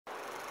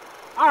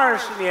20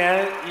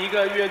年一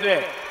个乐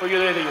队或乐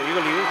队的有一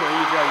个灵魂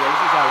一直要延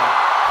续下来，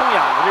痛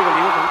痒的这个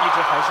灵魂一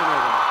直还是那个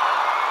吗？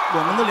我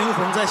们的灵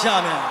魂在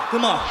下面，对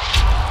吗？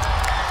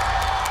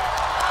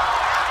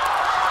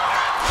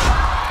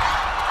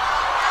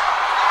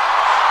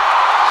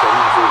前面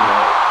这条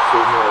说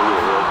说有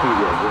个地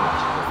点这种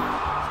情况。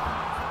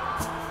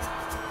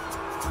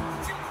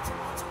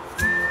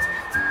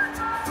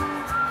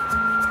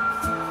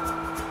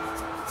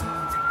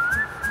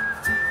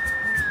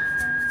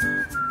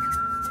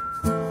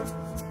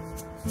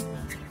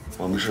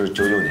我们是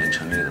99年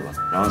成立的吧，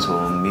然后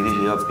从迷笛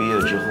学校毕业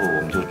之后，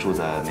我们就住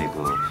在那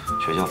个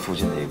学校附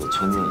近的一个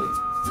村子里。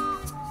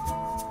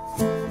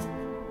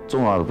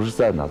重要的不是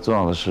在哪，重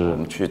要的是我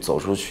们去走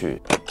出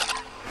去。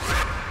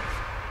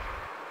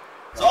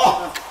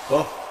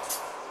走。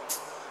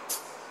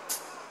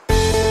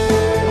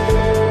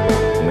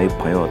我们一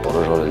朋友走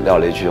的时候撂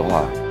了一句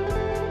话，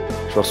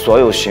说所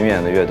有巡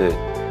演的乐队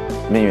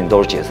命运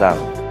都是解散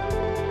了，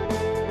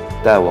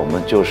但我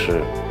们就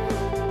是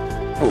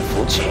不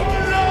服气。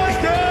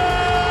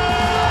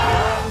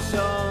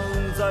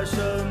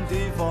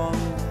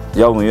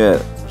摇滚乐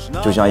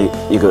就像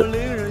一个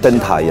灯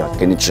塔一样，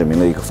给你指明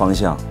了一个方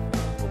向。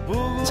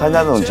参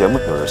加这种节目，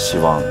就是希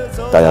望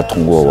大家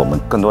通过我们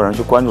更多人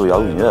去关注摇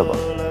滚乐吧。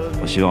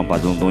我希望把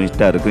这种东西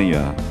带得更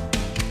远。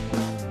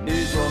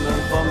一桌能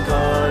放开，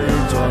一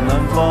桌能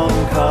放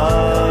开，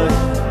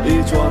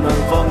一桌能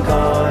放开，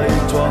一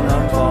桌能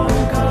放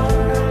开。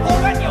我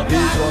们有一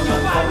桌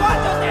能放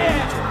开，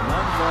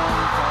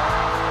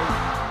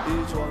一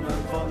桌能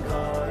放开，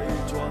一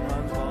桌能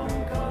放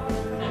开。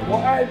我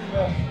爱你们。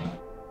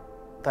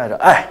带着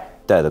爱，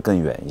带得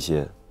更远一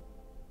些。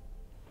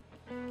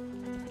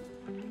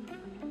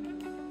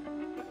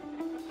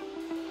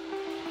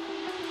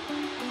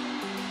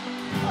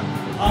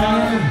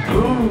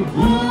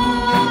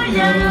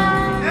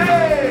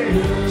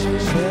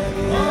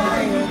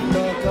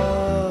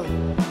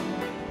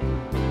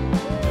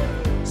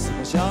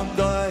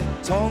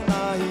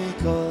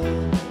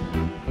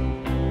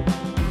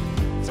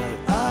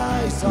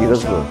一个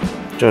字，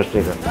就是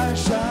这个。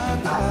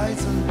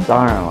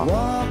当然了。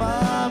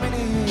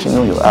心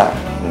中有爱，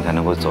你才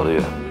能够走得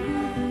远。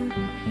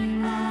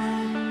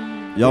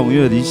摇滚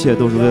乐的一切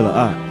都是为了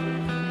爱。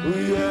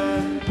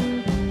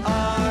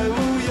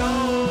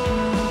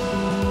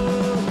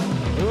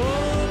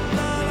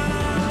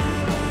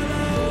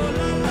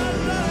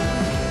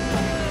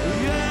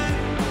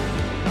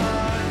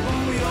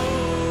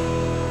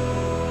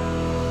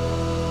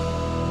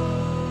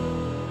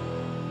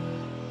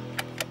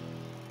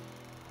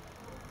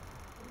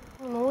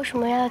你们为什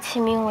么要起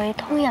名为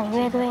痛痒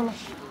乐队呢？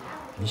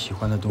你喜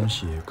欢的东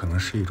西可能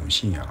是一种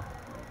信仰，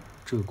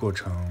这个过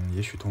程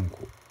也许痛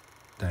苦，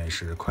但也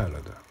是快乐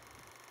的。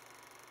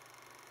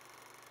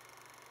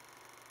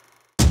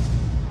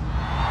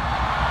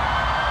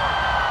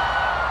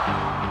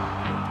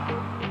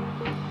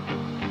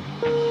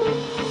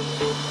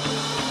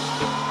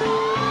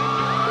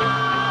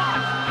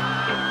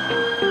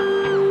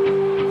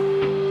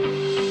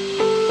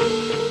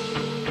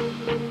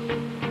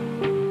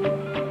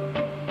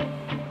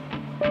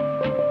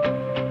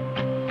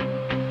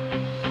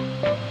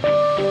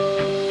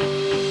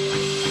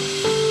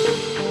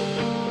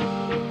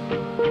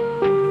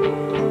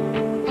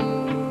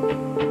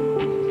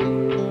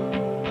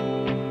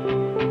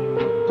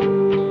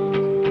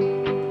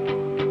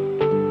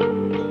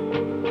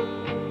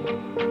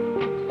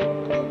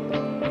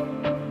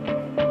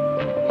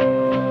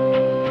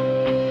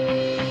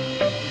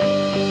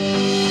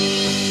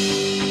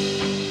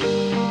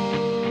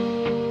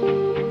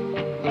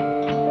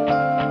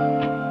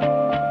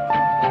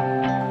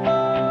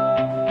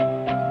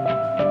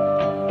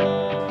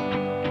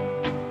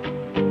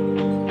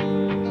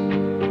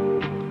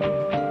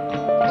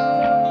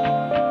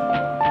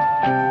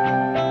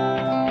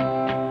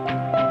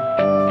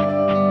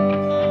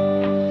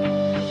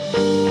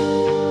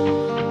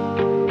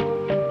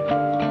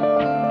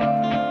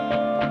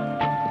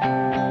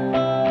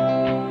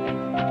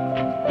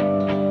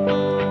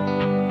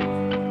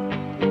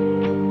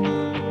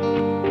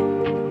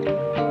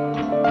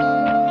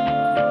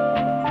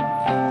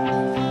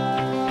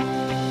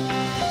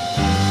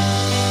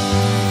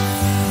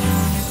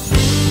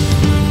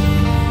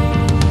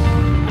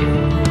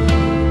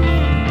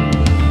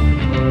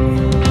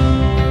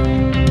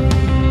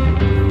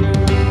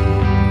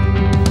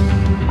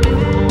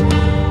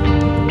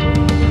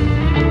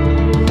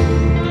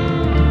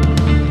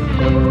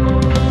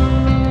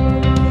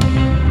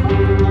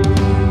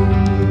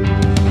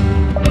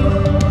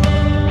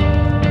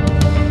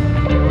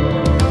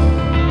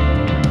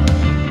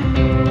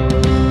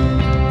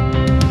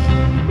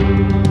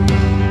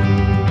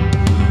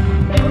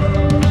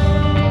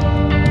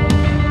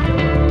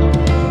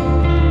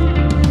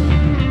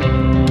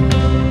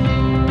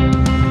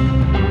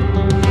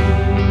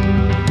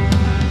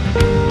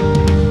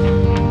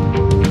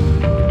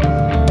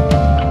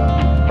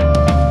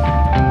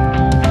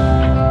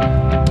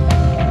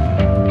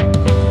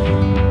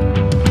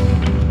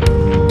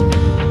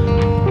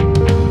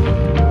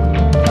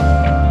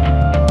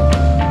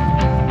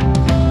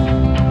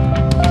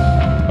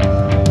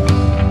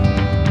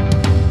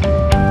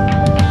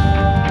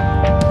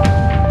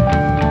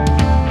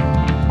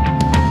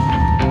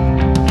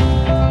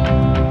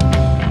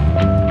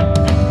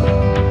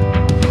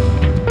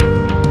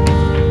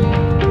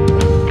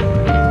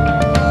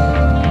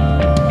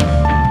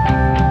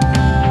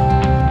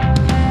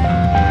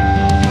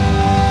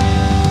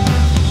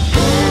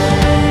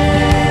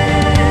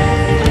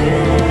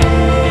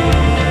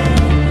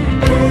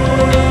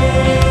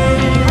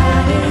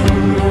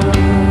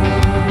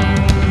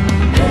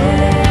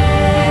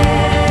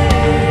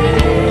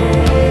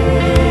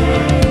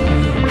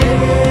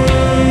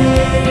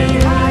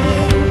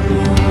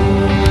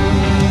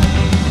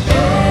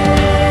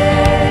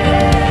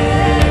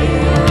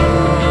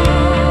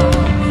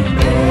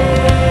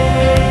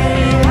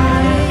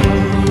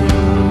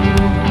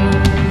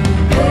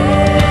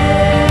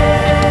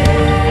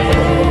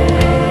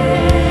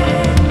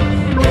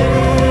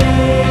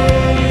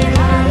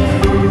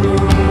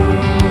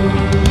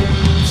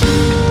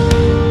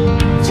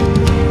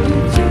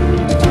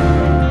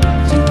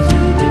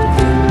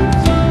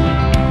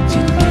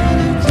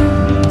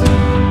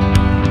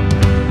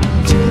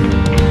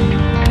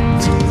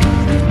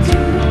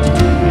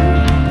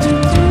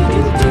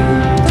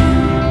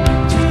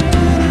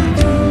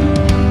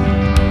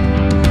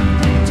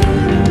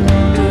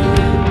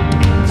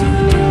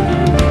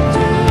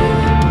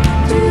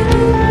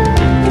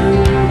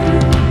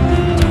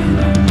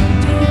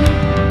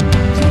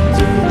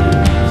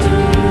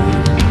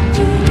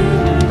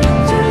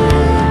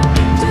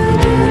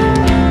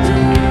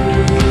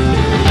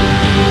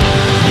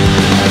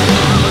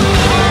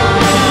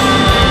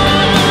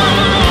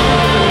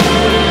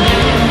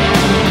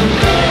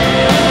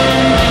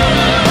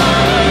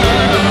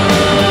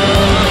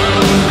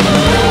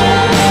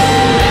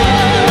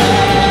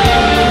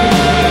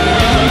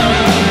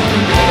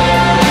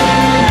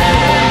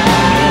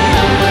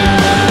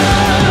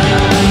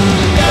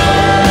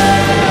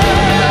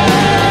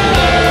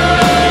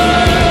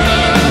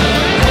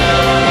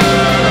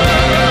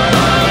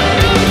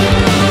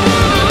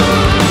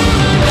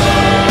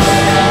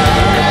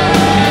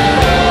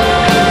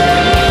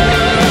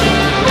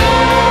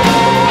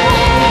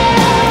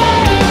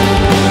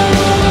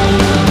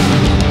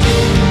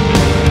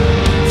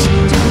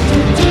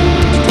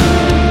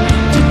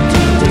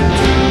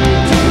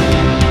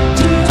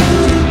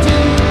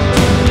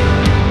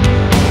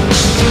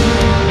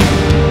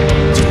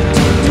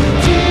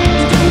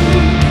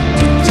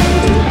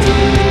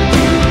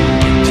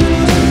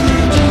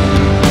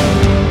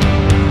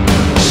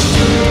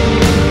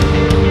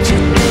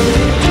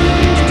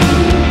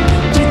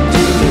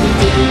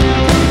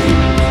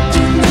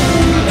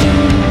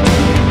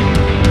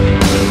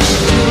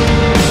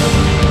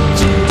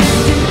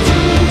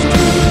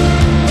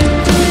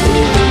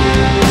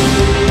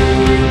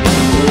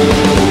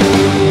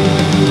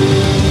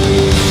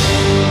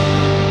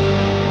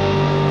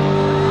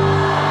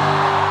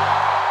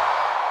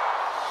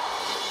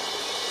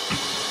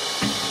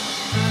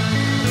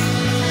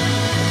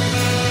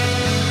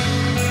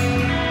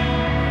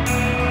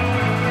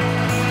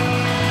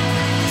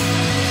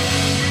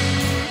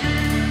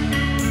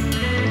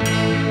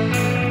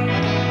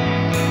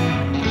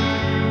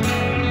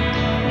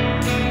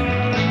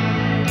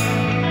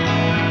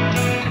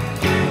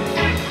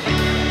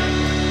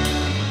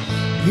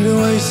一段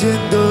危险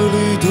的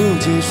旅途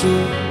结束。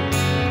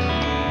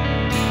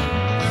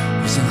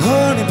我想和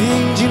你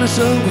平静的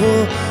生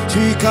活，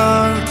去看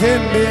天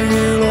边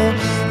日落，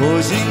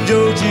或心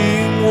就紧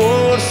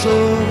握手，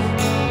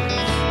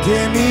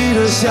甜蜜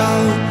的笑，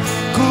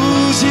哭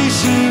泣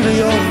时的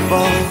拥抱。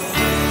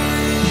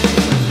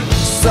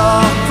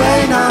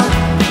Safina,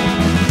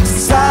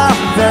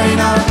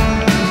 Safina，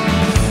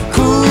 哭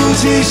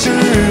泣时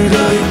的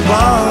拥抱。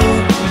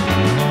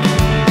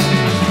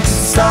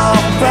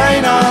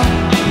Safina,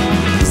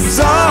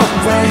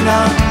 Safina，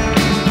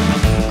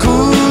 哭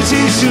泣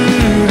时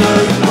的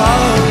拥抱。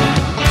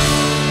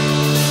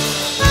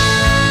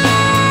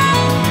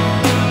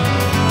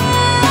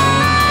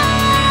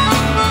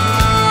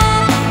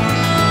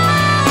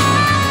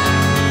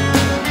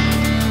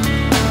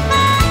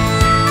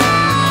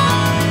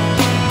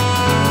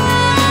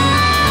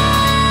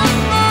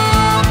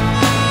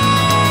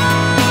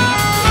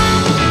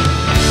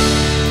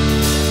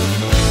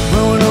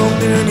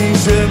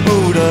宣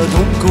布的痛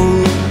苦，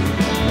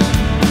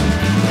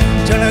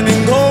湛蓝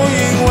天空因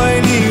为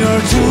你而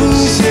出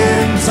现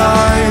彩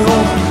虹。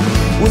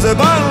我在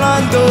斑斓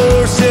的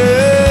血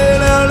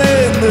撩练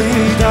了一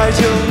太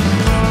久，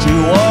只有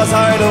我才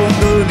懂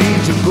得你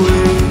珍贵。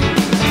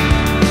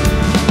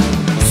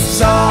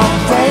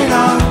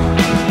Safina,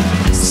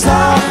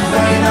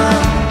 Safina，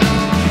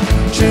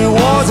 只有我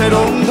才懂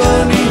得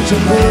你珍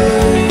贵。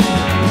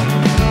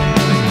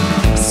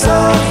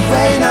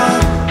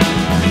Safina。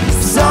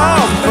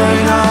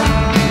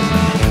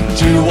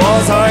只有我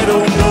才懂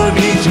得你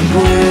珍贵，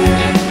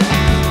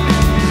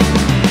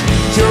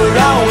就让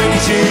为你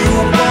起舞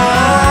吧，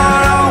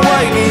让为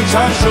你唱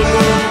首歌，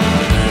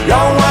让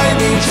为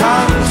你唱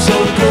首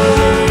歌，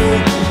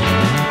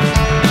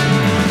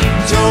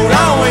就让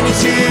为你起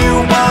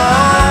舞吧，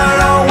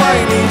让为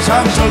你唱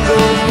首歌，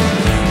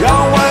让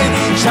为你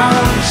唱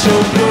首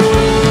歌。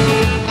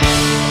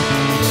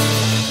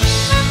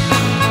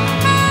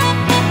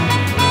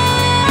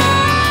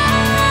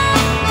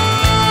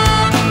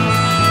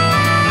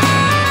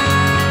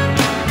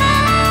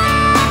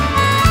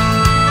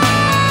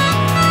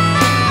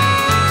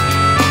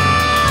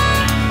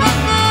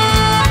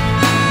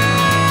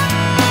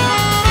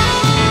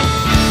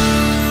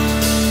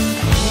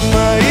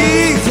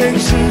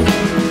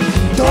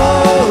都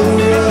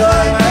热爱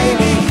美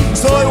丽，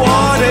所以我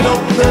才懂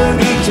得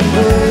你珍贵。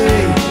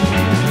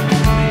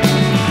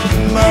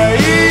每一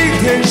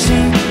天是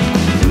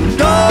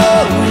都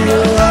热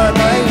爱美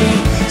丽，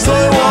所以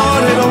我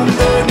才懂得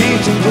你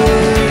珍贵。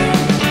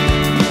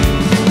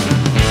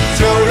就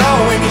让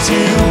为你起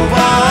舞吧，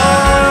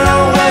让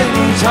为你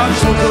唱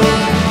首歌，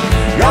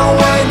让为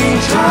你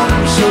唱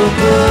首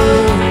歌。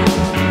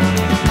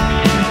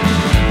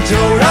就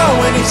让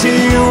为你起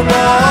舞吧，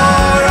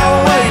让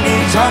为你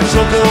唱首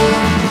歌，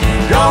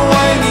让为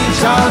你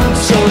唱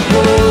首歌。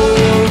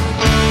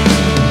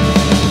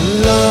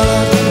啦啦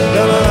啦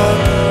啦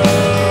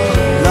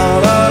啦啦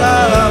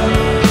啦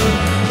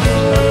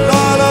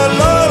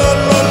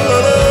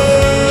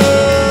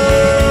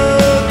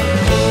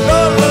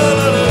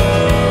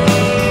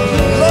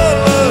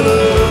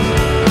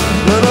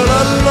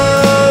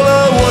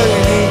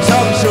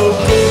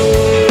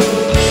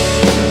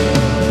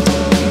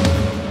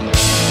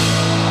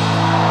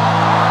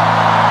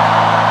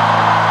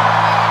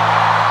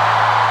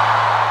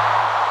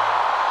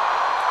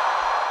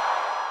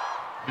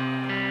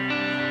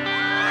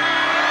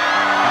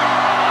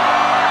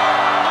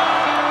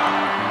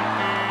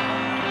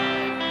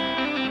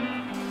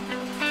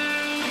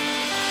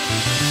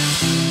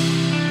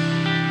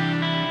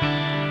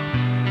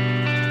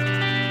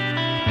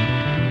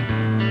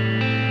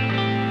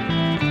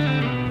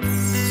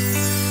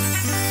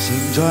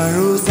转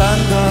入三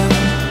潭，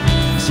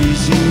细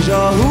细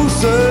着湖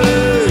水，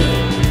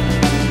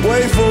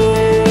微风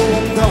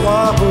它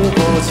划不过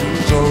轻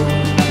舟，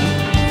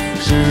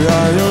时而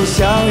又相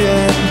远，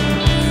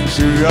时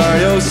而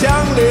又相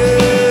恋，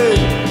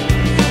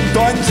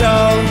断桥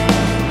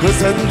和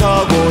曾踏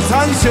过残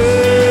雪，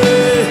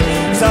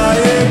再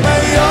也没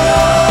有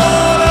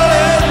了脸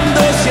的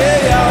斜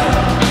阳，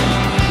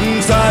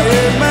再也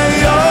没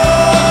有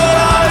蓝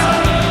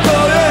的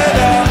月亮，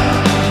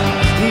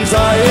再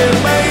也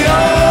没有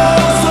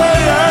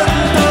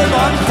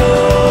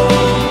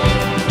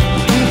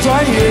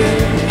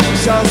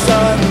消散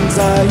在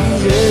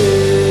夜。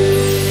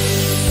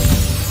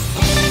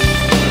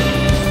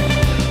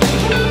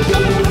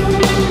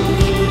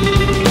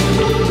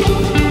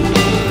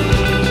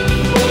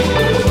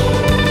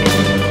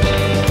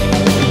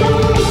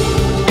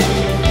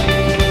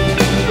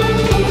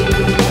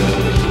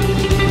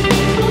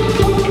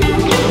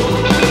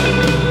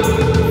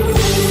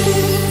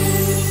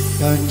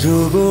弹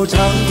出过长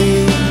堤，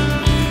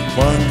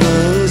换个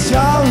小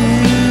雨，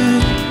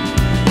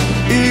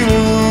一路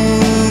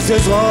却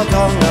错趟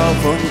了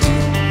风景，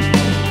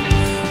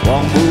望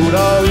不到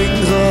云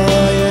和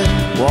夜，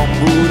望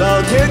不到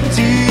天际，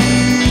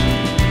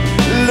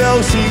流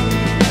星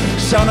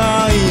刹那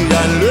依然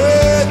掠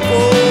过，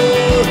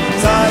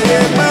再也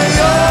没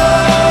有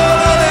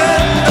了脸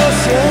的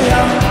斜阳，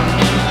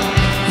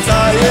再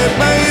也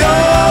没有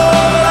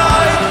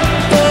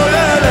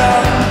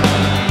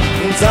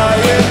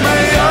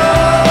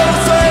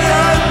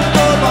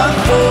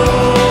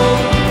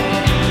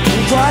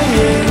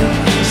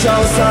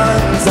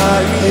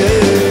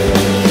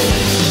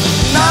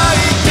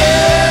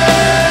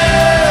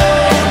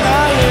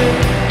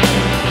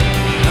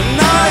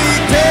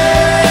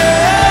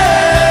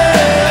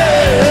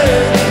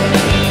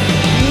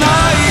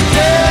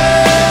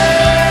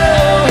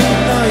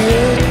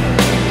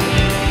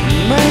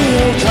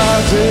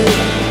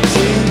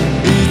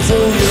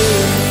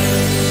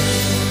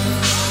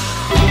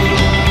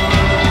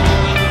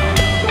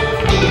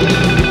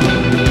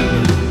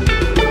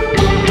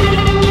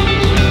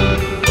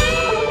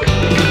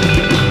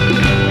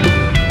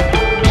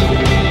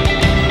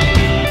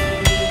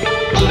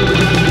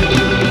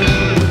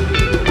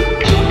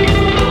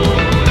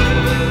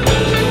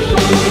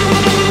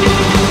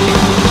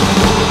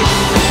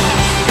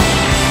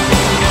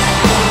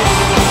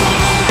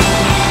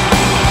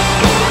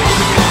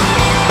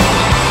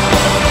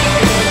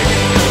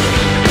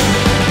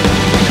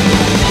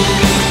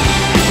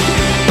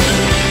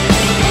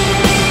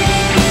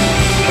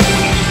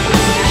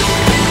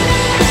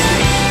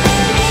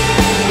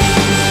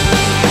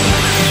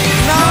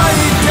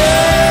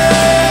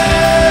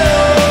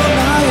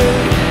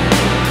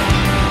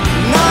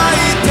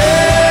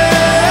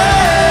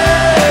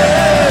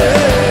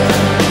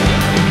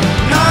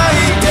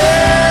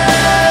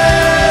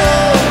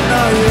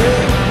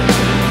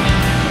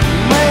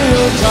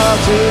察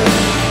觉，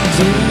记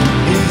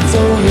忆走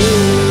远。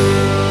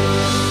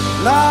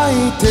那一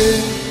天，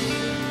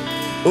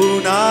哦，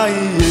那一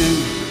夜，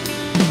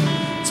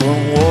从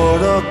我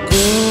的故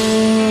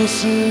事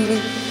里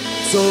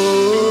走。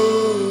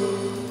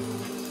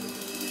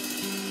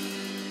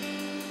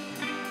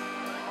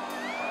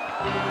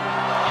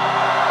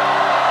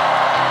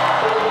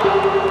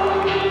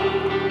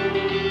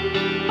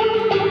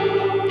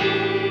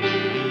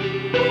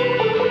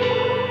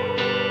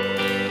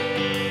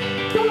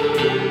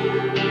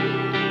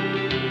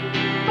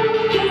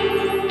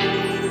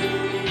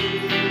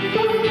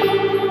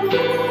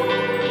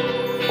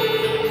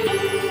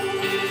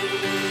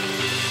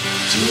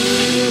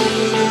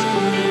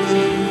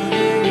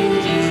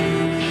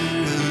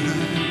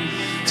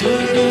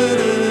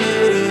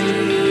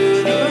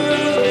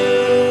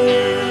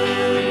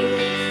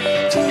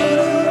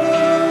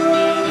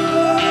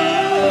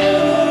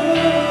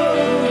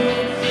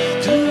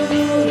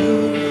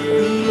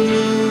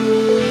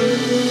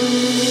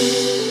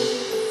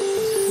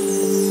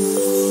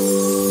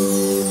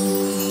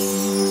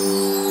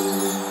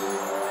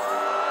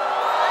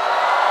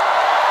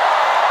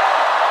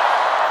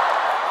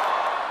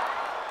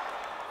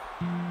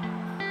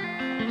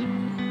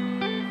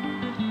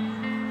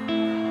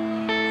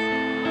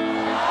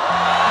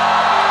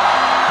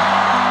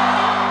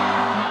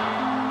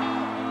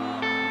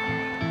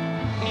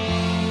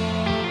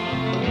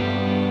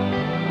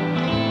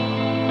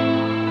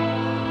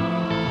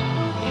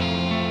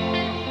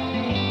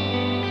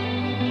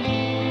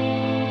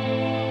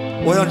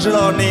我想知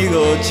道那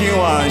个今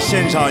晚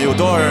现场有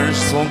多少人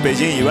是从北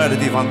京以外的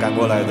地方赶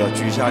过来的？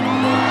举一下你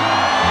们的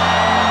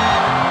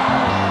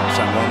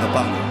闪光的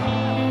棒子。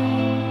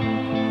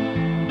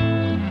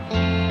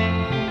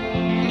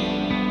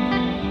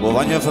我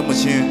完全分不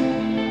清，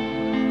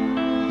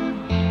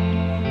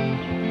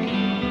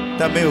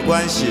但没有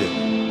关系。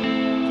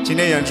今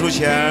天演出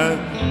前，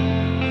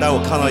带我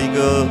看到一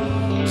个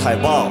海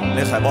报，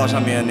那海报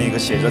上面那个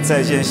写着“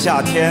再见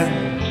夏天”。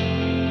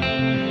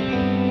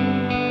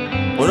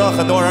我知道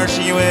很多人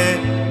是因为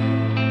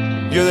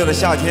乐队的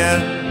夏天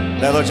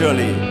来到这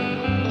里，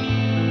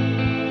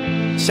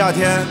夏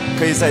天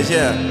可以再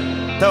见，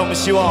但我们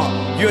希望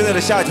乐队的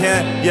夏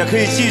天也可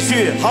以继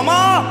续，好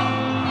吗？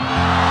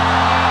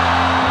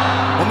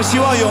我们希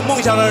望有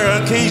梦想的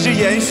人可以一直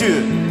延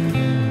续，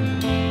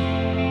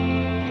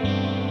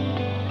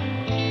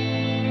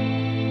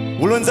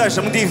无论在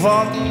什么地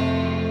方，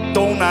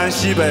东南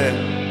西北。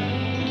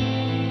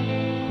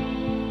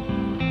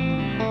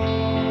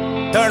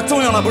但是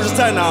重要的不是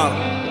在哪儿，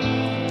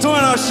重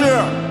要的是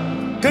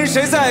跟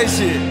谁在一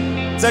起。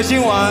在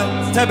今晚，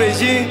在北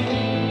京，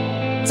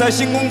在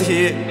新工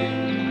体。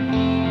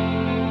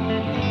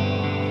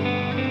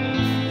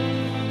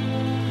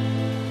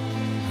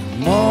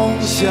梦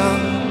想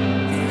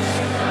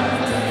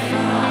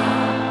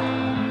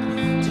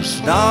就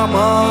是那么，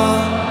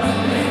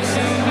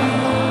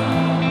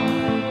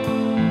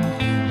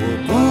我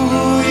不顾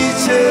一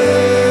切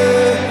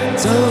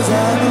走在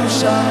路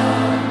上。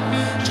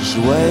是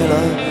为了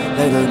来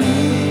到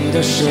你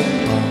的身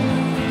旁，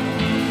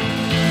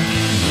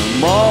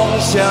梦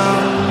想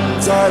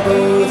在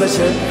不在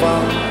前方？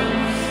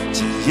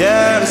今夜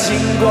的星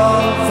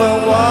光分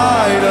外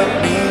的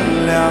明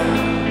亮。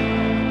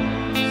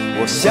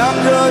我向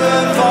着远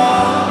方，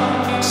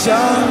向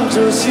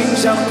着心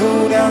上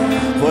姑娘，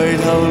回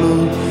头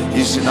路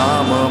已是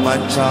那么漫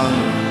长。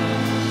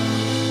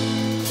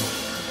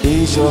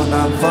依旧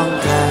难放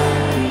开。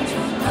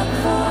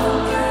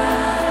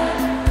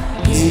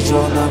依旧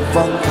难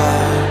放开，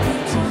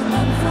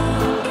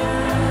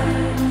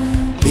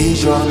依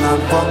旧难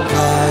放开，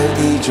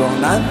依旧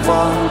难放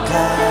开。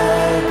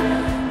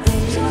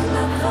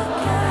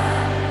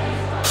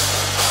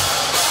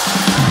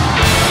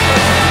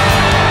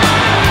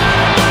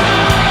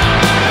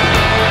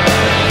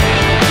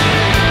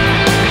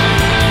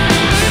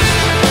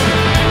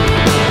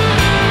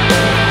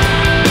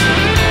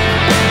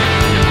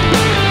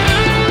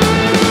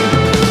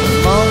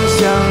梦想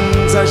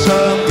在什么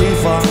地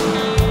方？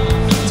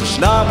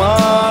那么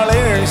令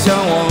人向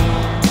往，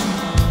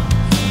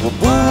我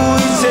不顾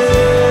一切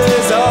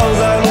走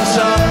在路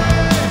上，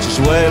只是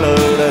为了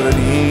来到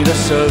你的身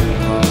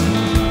旁。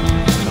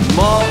梦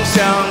想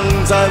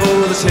在不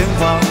在前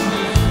方？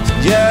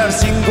今夜的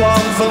星光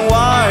分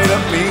外的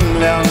明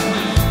亮。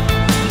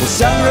我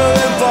向着远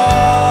方，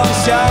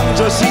向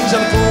着心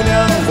上姑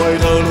娘，回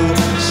头路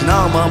是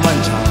那么漫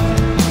长。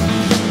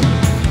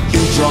依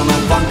旧难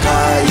放开，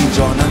依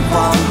旧难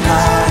放开。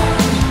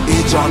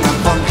依旧难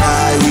放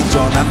开，依旧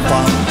难放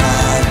开，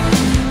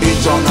依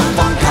旧难放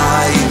开，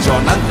依旧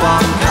难放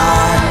开，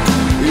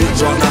依旧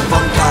难放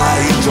开，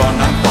依旧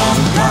难放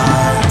开。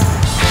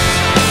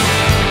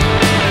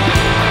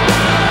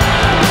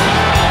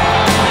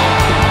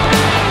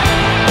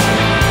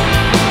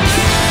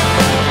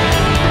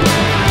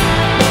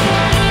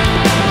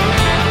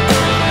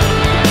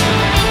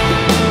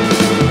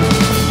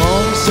梦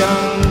想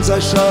在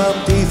什么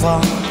地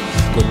方？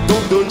滚动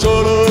着车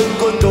轮，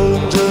滚动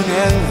着年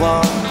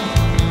华。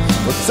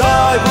我再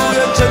不愿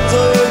沉醉，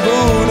不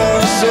能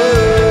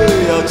睡。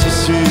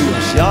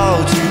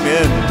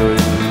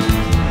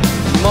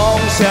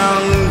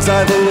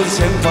在不在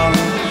前方，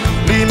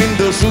黎明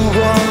的曙光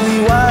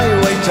已微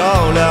微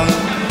照亮。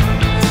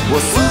我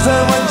死在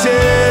万间，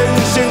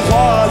鲜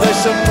花在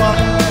身旁，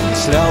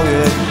是辽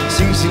远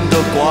星星的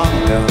光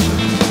亮。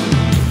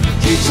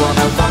一桩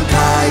难放开，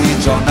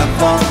一桩难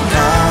放开，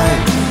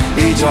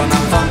一桩难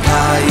放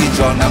开，一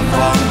桩难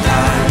放开，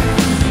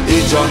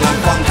一桩难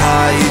放开，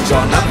一桩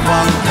难放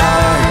开，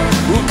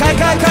开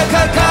开开开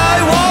开，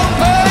往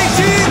北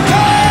京开。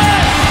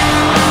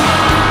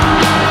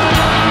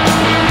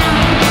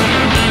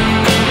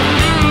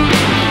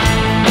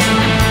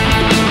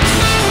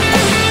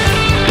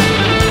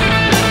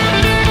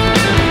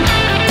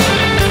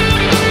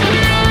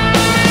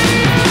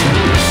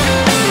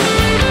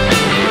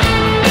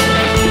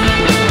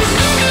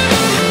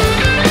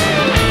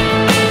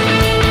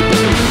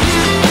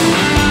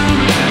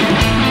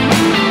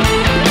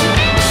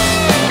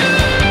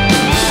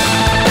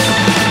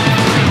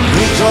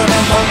一桩难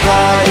放开，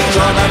一桩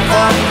难放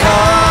开，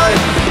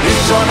一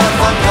桩难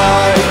放开，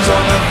一桩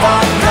难放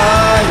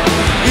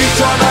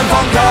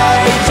开，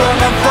一桩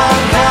难放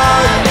开，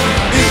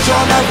一桩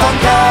难放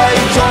开，一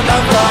桩难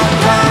放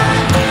开。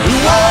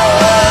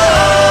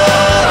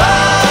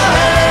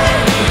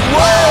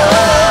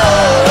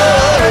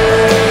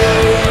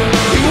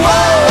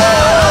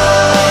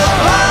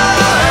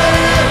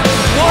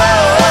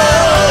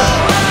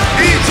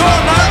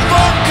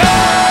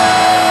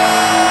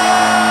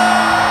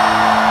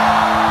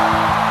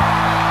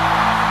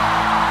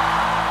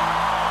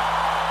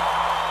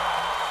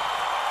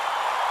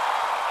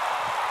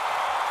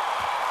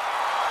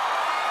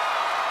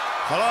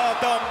好了，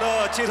到我们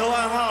的街头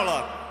暗号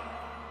了。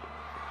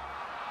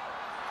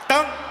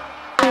当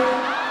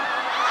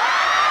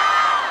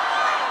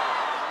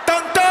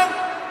当当，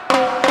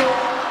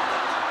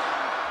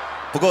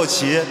不够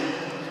齐。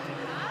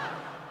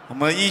我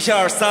们1下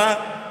2 3，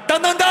当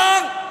当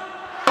当，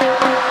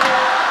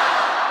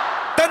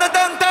当当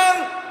当当，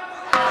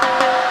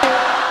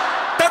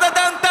当当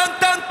当当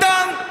当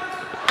当，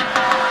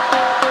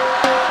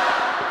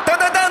当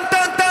当当当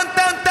当当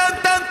当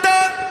当当。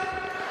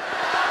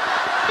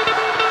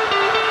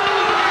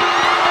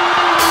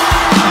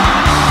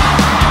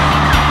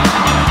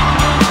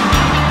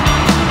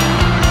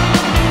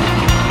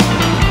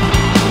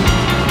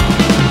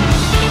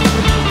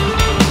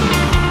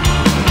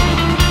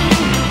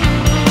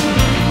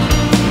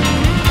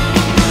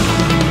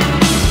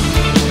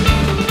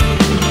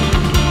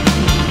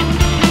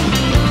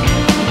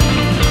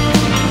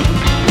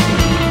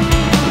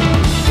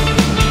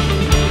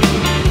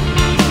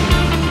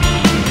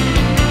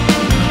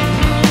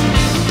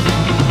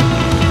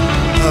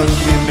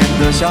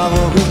下过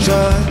古镇，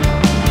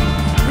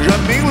人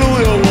民路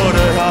有我的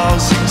好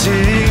心情。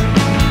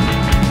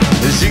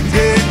今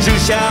天就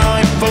像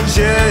一封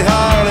写好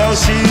了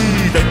信，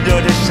等着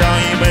贴上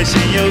一枚新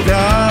邮票。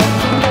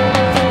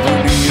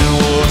宁愿我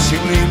心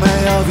里没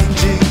有平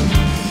静，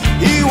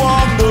遗忘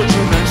的只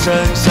能剩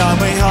下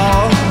美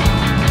好。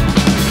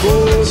过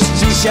去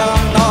就像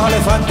脑海里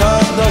翻腾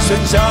的喧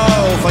嚣，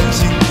繁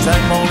星在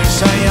梦里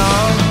闪耀。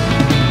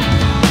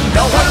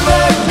让欢乐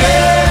一点，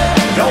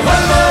让欢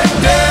乐一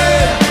点。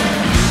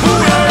不要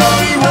让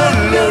疑问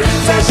留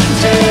在心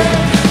间，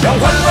让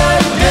欢乐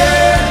一点，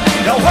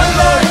让欢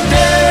乐一点，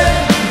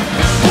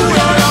不要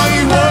让疑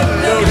问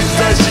留在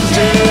心间。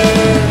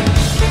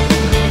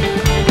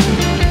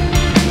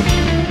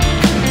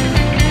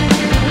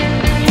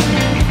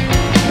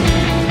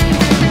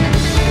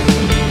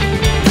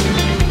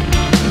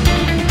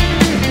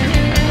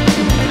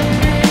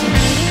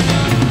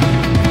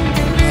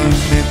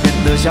绵绵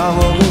的下过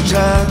古城，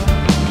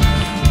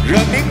人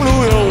民路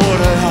有我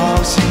的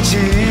好心情。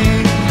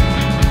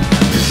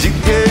今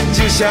天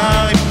就像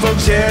一封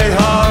写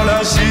好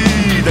了信，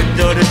等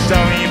着贴上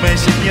一枚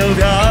新邮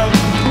票。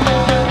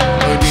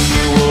而你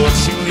我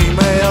心里没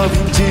有平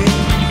静，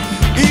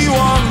遗忘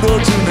的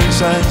只能剩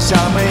下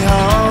美好。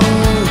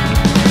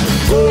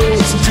过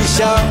去就像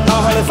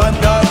脑海里翻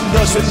腾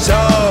的喧嚣，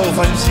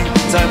繁星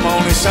在梦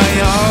里闪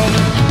耀。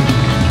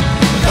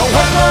让欢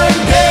乐一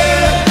点，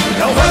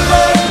让欢乐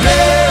一点，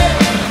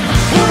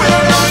不要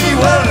让疑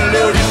问留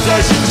在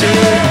心间。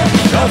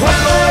让欢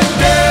乐一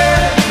点，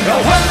让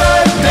欢乐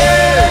一点。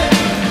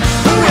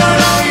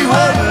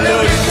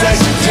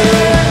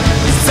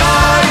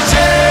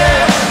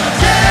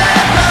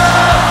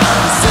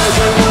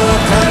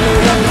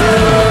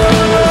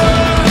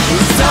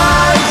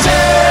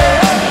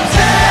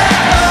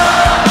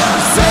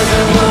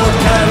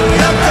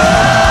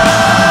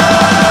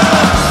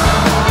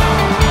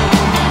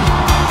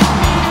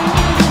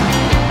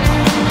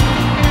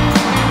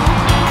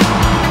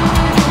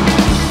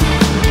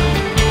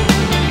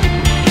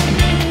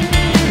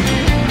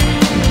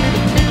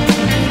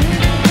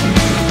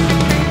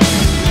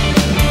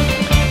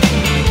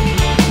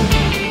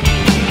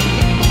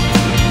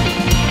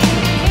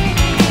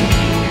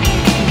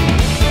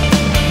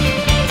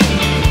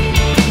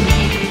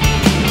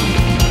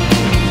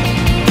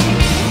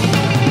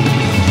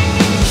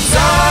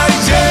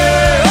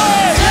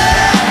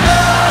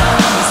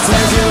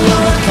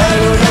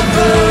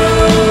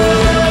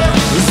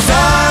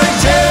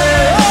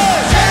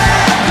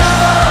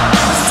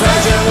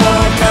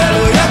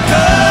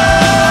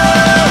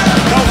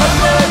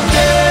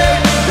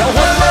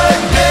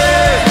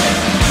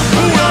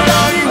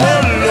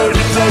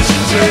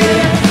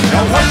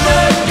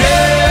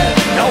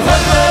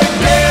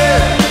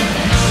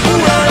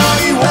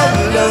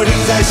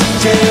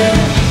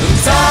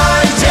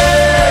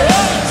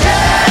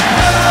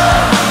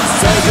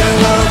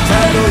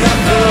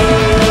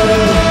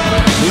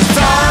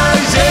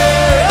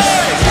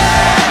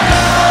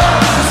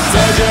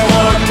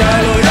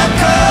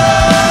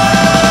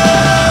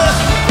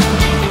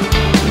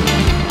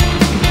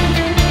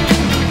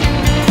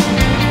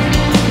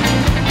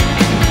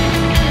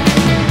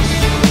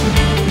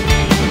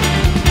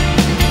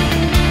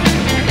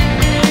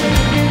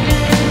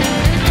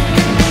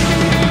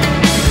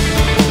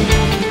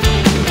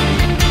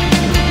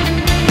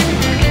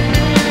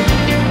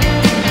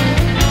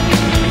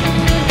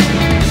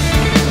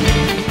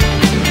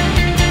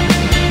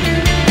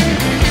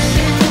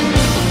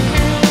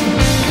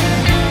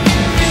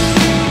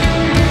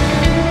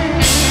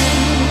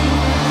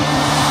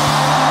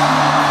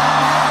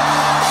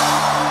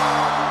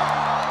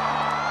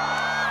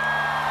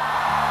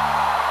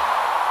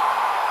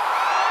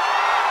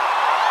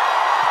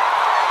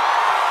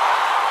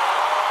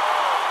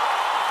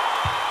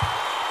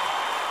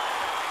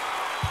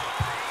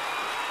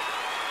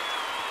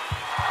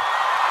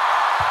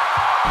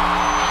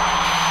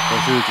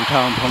主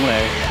唱彭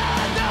磊，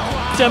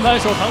键盘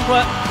手唐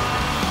宽，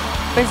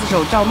贝斯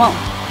手赵梦，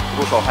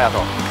鼓手哈亚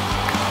头。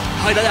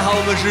嗨，大家好，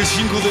我们是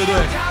新裤子乐队。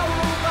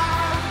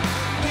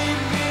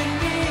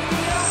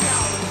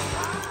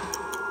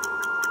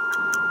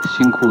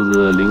新裤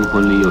子灵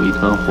魂里有一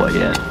团火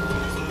焰，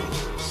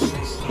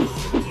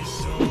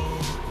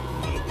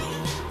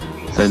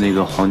在那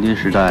个黄金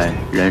时代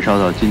燃烧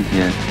到今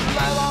天。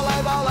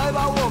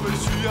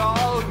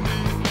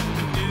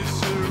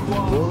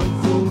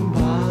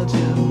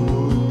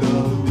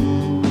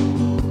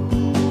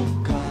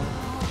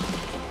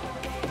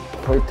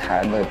会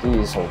弹的第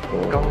一首歌，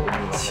刚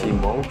启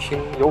蒙听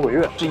摇滚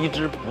乐，是一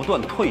支不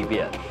断蜕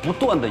变、不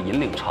断的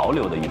引领潮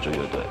流的一支乐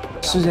队。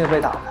世界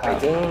被打开，北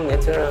京年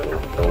轻人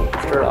都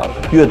知道，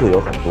乐队有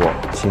很多，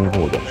新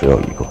裤子只有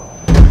一个。乐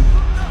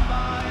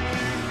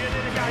队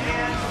的夏天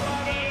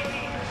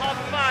，Top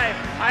 5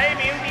排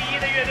名第1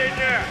的乐队是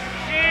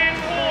新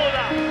裤子。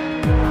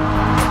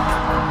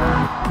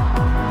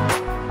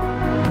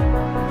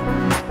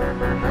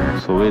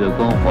所谓的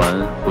光环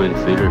会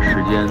随着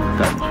时间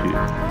淡去。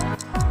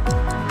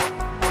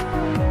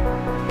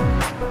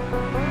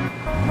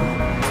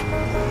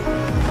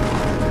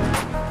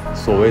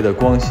所谓的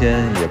光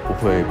鲜也不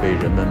会被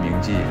人们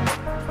铭记，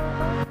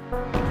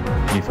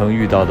你曾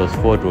遇到的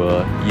挫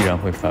折依然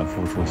会反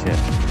复出现。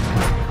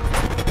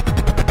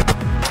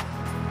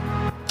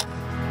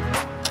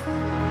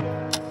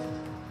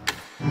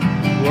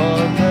我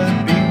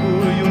们并不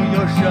拥有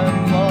什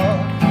么，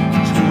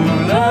除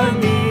了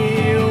你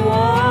我。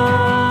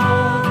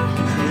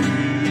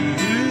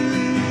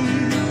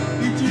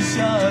一直下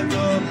个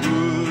不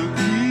停。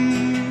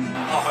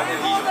好怀念你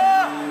不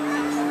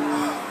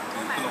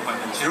能怀念，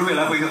其实未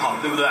来会更好，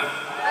对不对？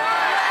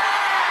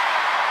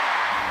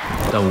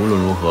但无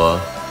论如何，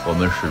我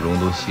们始终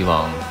都希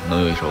望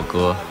能有一首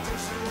歌，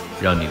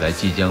让你在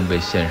即将被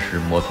现实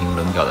磨平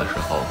棱角的时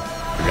候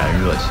燃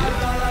热些。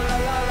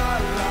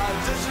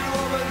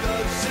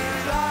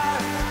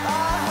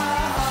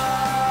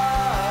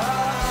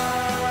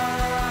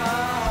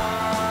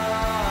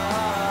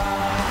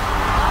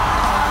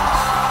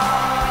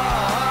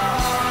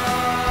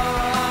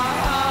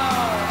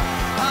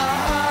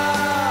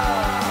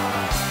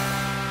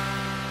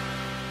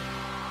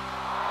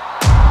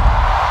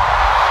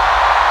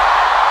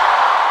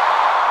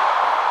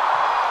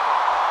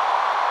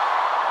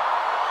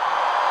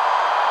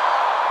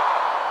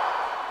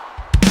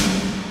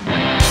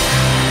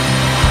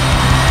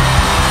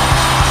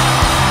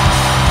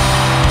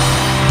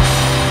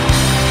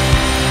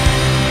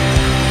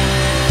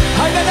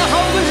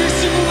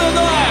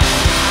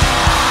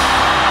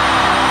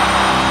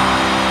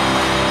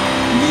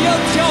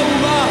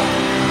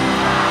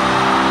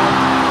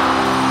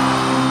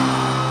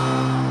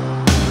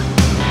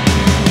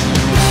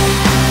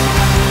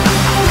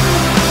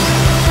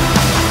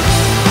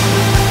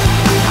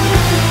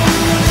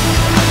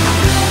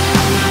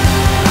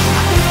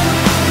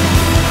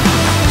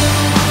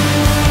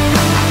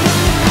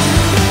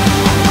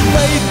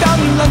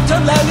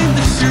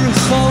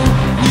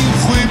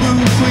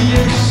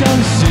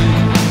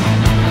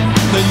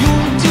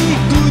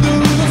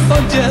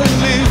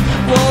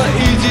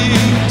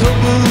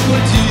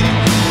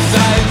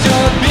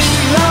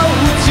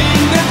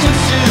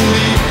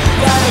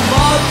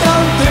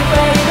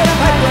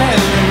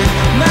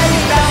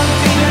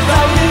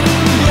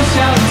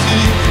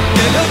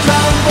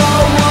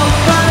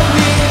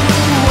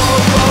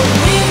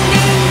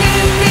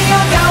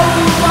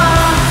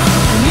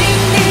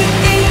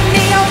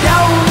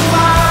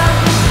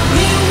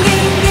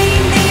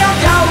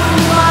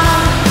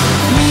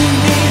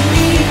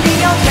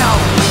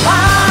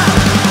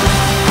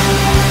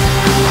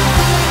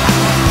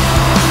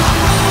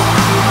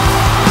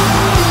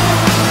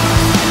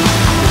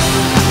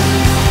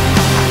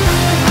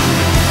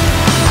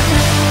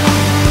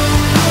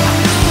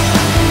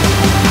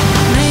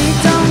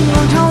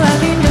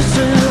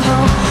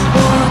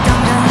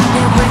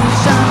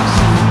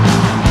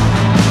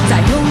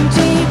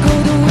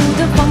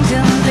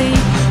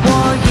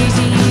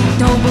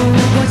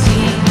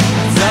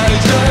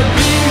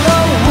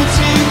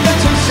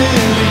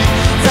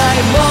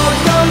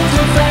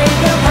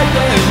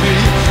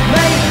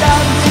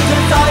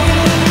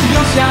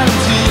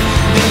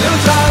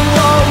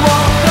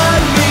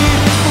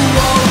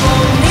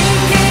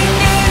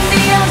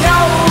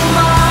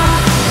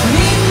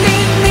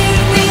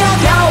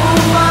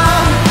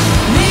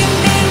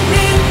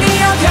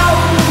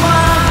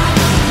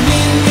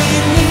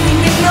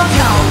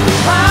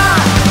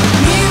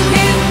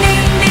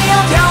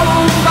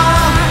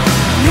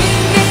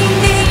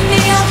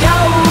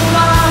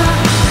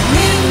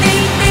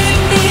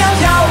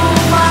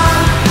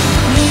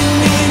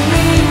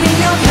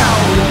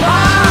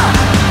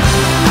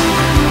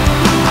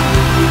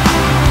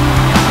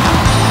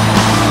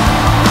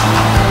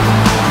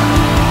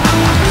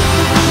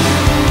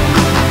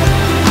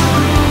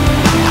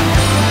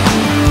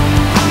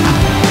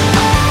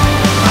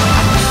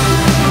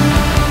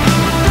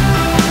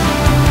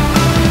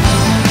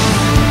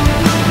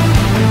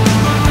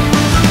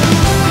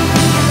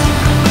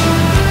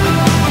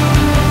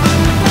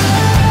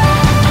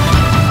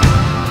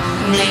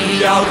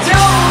跳舞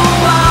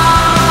吗？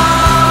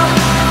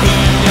你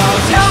要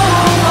跳舞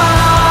吗？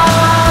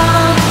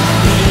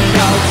你要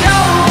跳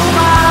舞吗？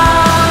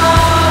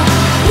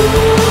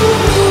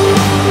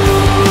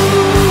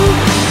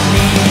你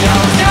要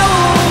跳舞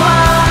吗？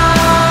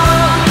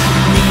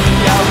你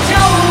要跳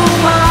舞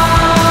吗？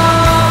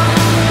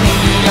你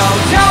要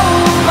跳舞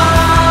吗？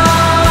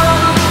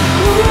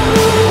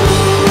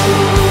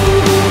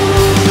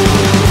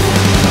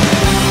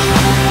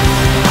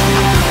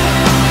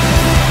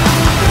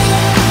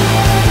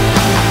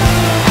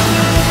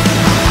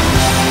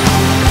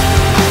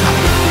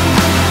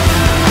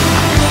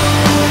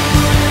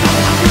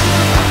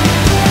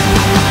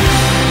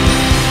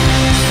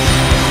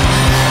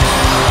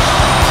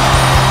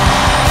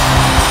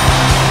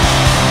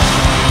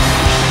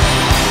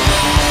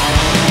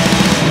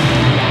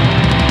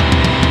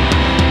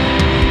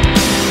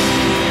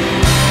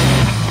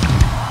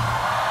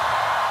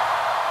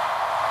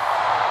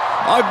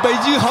北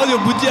京好久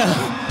不见，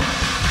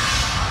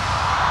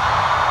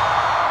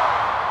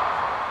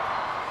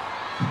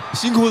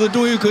新裤子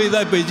终于可以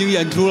在北京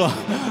演出了。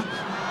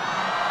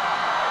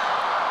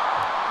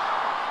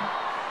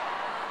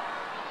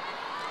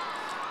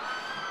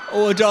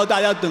我知道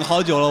大家等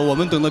好久了，我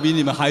们等的比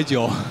你们还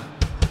久。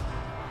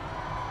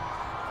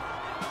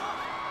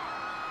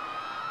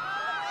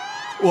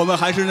我们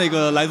还是那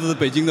个来自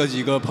北京的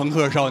几个朋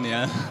克少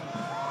年。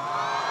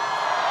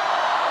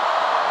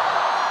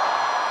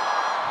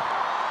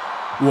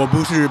我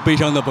不是悲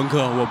伤的朋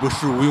克，我不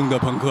是无用的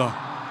朋克。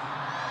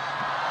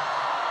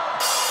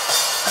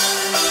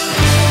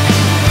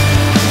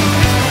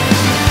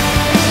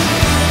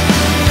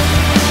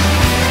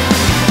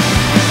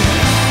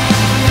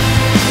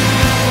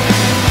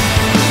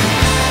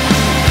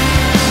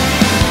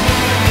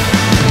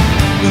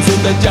坐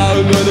在角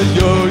落的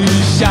忧郁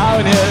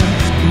少年，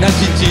拿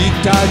起吉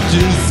他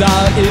制造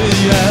音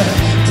乐。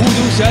胡同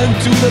深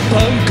处的朋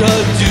克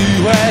聚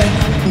会，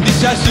地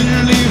下室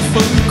里疯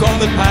狂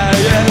的排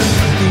练，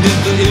电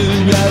子音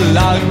乐、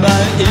浪漫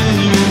音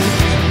乐，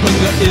朋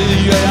克音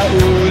乐让无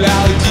聊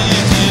寂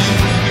静。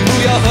不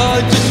要和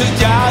只剩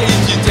下一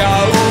起跳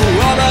舞，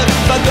我们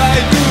反对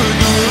孤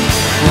独。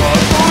我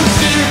不是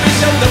悲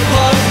伤的朋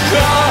克，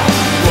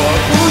我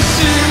不是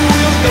无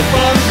用的朋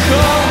克，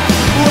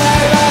为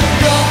了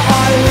热爱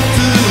和自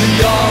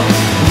由，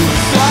无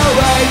所畏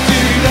惧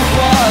的活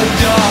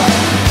着。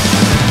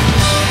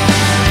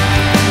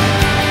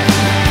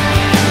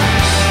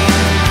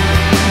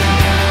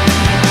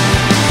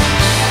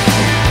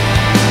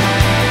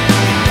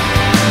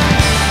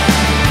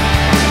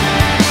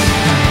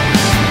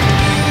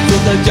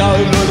在角落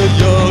的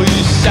忧郁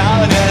少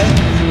年，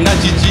拿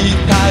起吉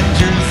他制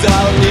造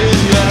音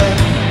乐。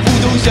胡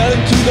同深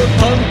处的朋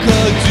克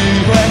聚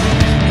会，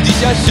地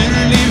下室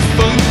里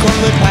疯狂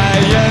的排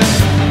演。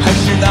还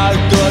是那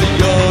个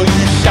忧郁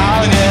少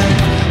年，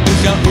登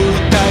上舞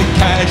台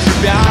开始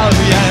表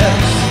演。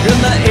人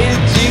们已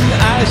经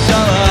爱上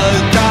了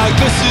他，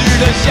可是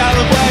他想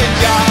回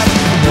家。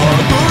我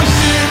不是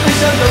悲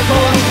伤的朋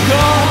克，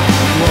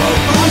我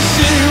不是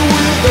无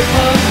用的朋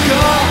克，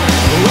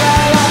为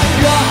了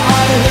热爱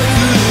和自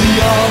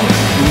由，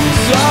无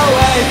所畏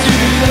惧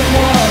的活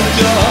着。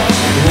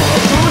我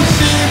不是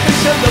悲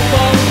伤的朋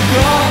克，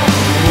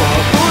我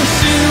不是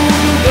无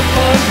用的朋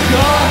克，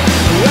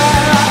为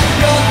了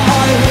热爱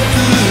和自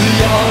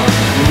由，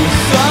无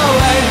所畏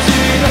惧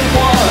的活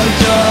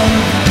着。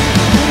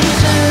不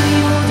是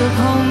无用的朋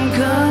克，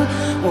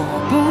我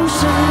不是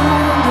无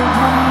用的朋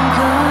克，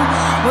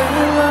为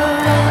了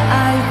热爱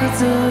和自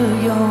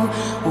由，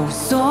无所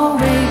畏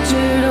惧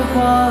的活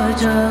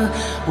着。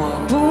我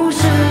不是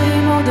阴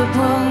谋的朋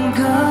克，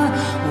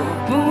我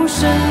不是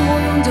无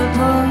用的朋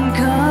克。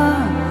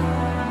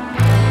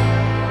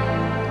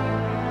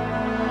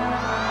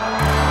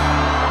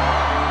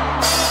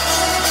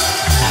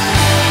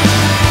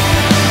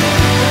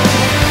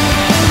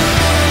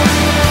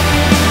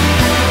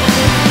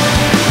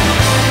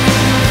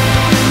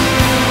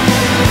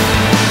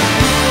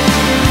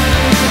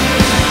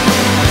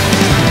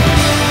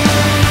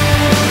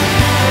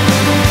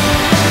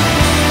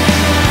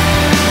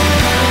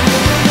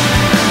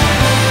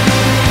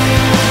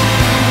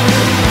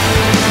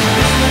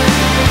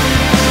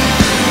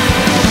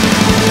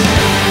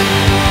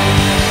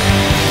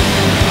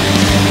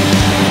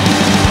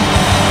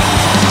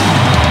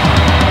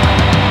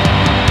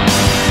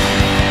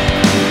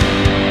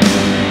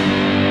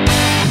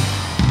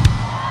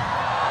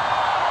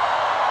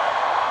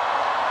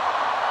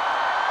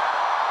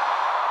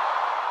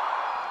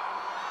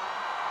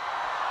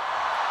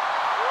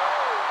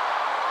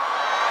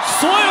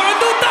所有人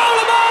都到了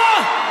吗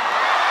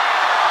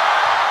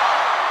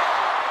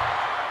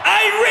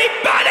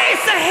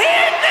 ？Everybody's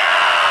here now！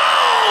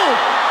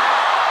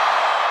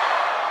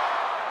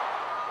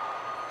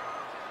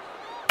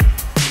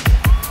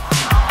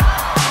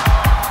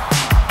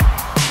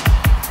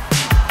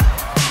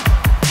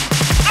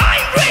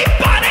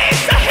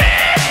 Everybody's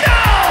here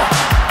now！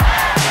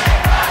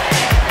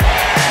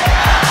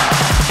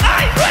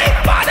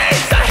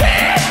 Everybody's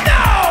here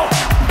now！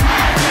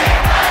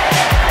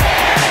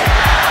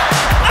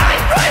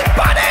 Everybody's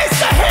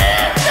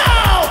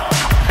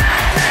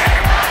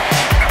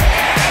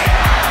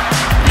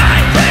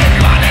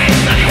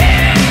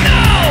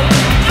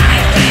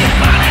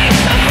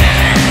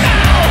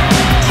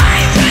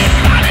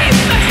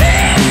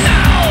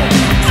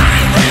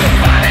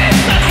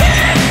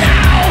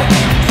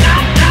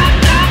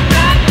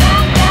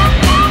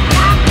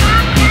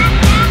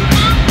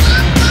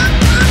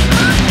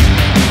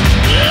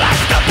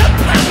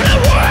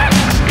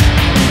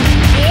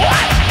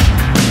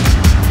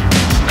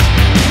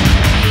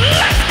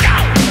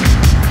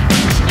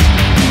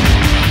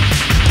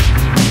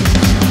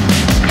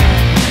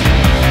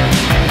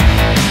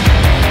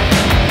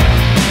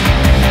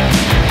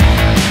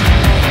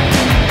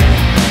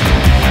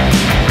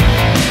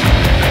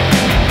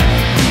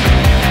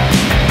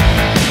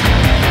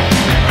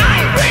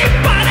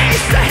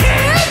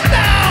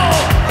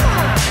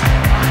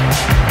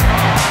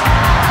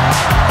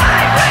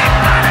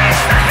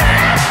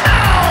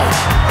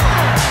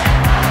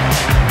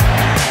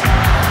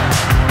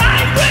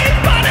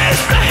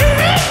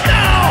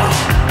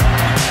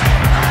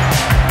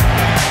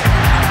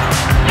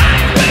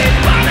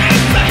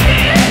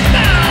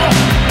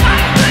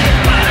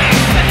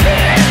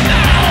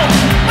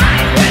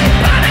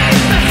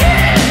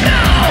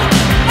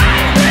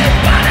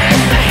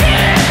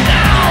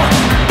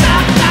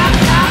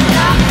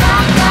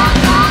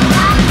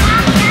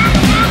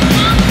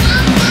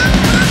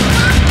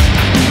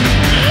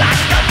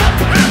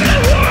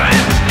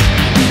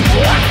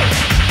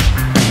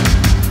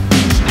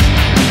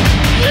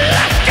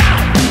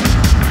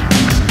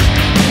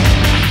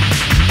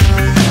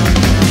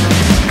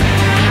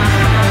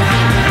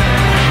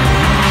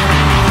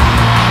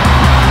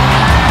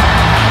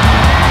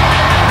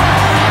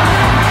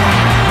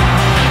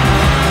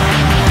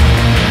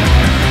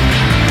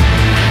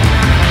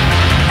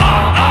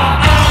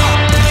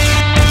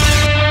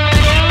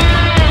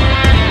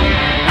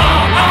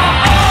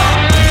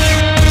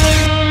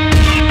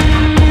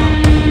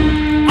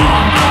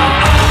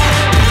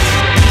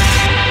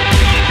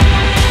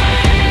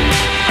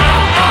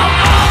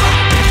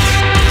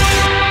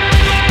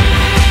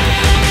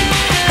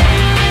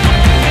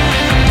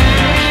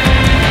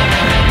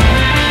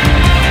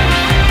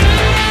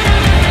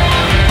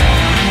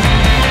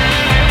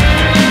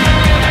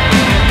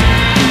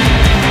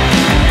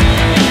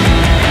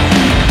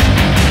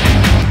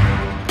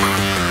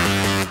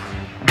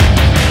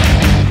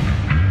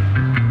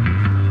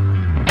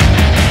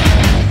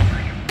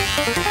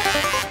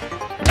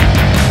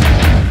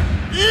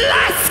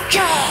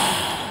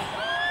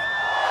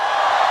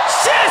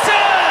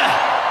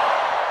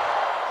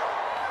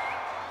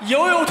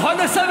游泳团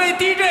的3位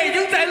DJ 已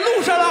经在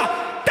路上了，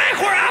待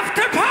会儿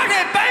After Party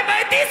拜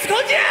拜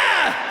Disco 见。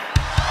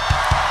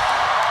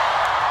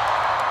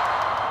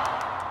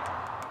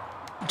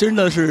真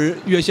的是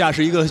月下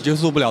是一个结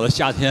束不了的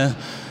夏天，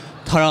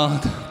它让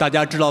大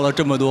家知道了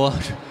这么多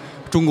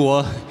中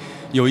国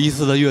有意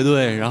思的乐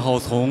队，然后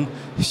从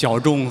小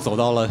众走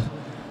到了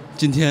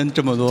今天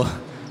这么多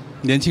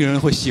年轻人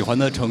会喜欢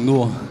的程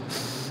度。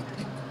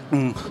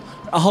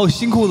然后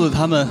新裤子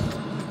他们，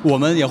我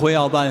们也会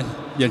要办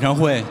演唱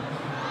会，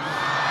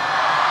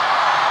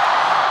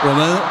我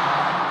们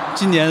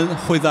今年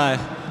会在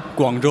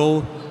广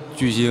州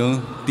举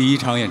行第1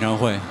场演唱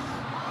会，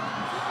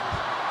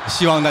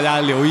希望大家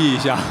留意一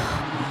下。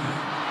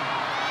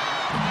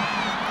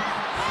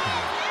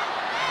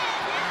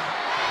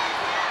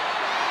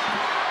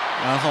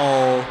然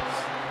后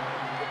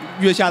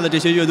月下的这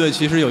些乐队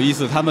其实有意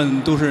思，他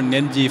们都是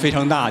年纪非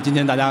常大。今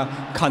天大家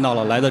看到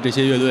了来的这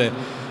些乐队，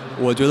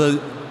我觉得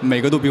每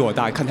个都比我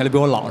大，看起来比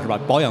我老是吧？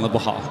保养的不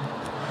好。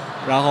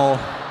然后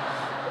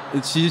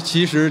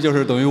其实就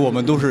是等于我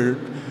们都是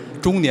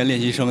中年练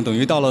习生，等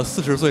于到了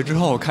40岁之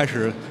后开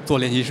始做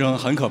练习生，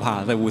很可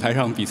怕，在舞台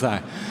上比赛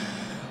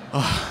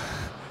啊。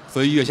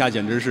所以月下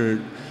简直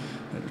是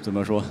怎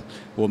么说，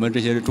我们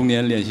这些中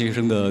年练习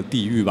生的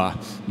地狱吧。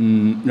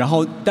然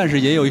后但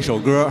是也有一首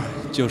歌，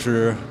就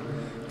是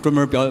专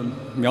门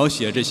描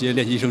写这些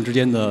练习生之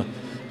间的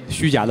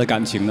虚假的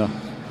感情的《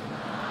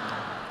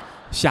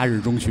夏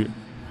日中曲》。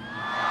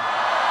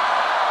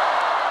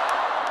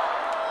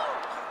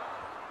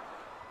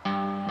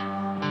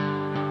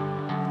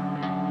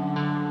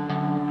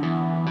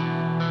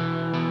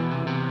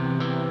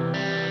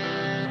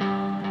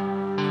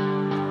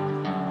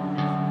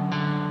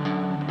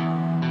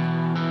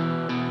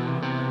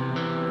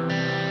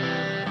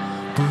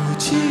不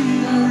期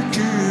而至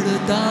的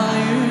大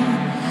雨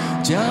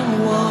将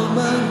我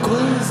们困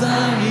在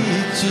一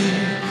起，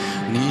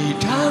你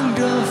唱着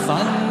烦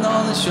恼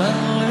的旋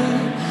律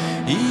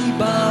已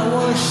把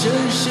我深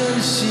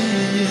深吸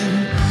引，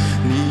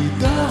你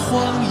的谎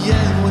言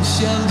我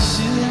相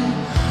信，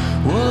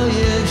我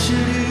也是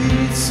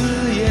一次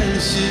演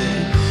戏，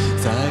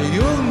在拥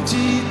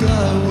挤的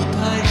舞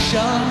台上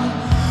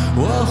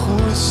我呼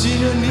吸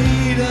着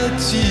你的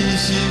气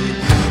息，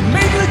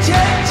每个浅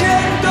浅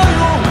的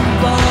拥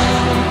抱，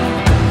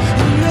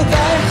音乐在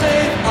黑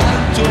暗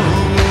中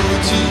无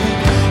尽，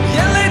眼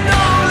泪都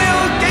流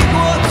给过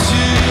去，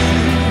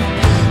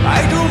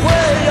爱终会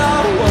让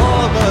我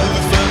们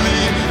分离，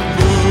不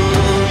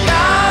要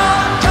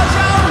嘲笑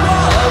我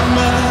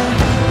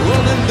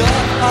们的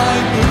爱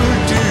不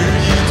值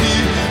一提，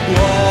我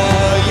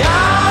要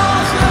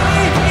和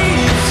你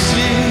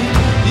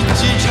一起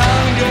唱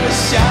着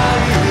夏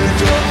日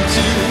中曲。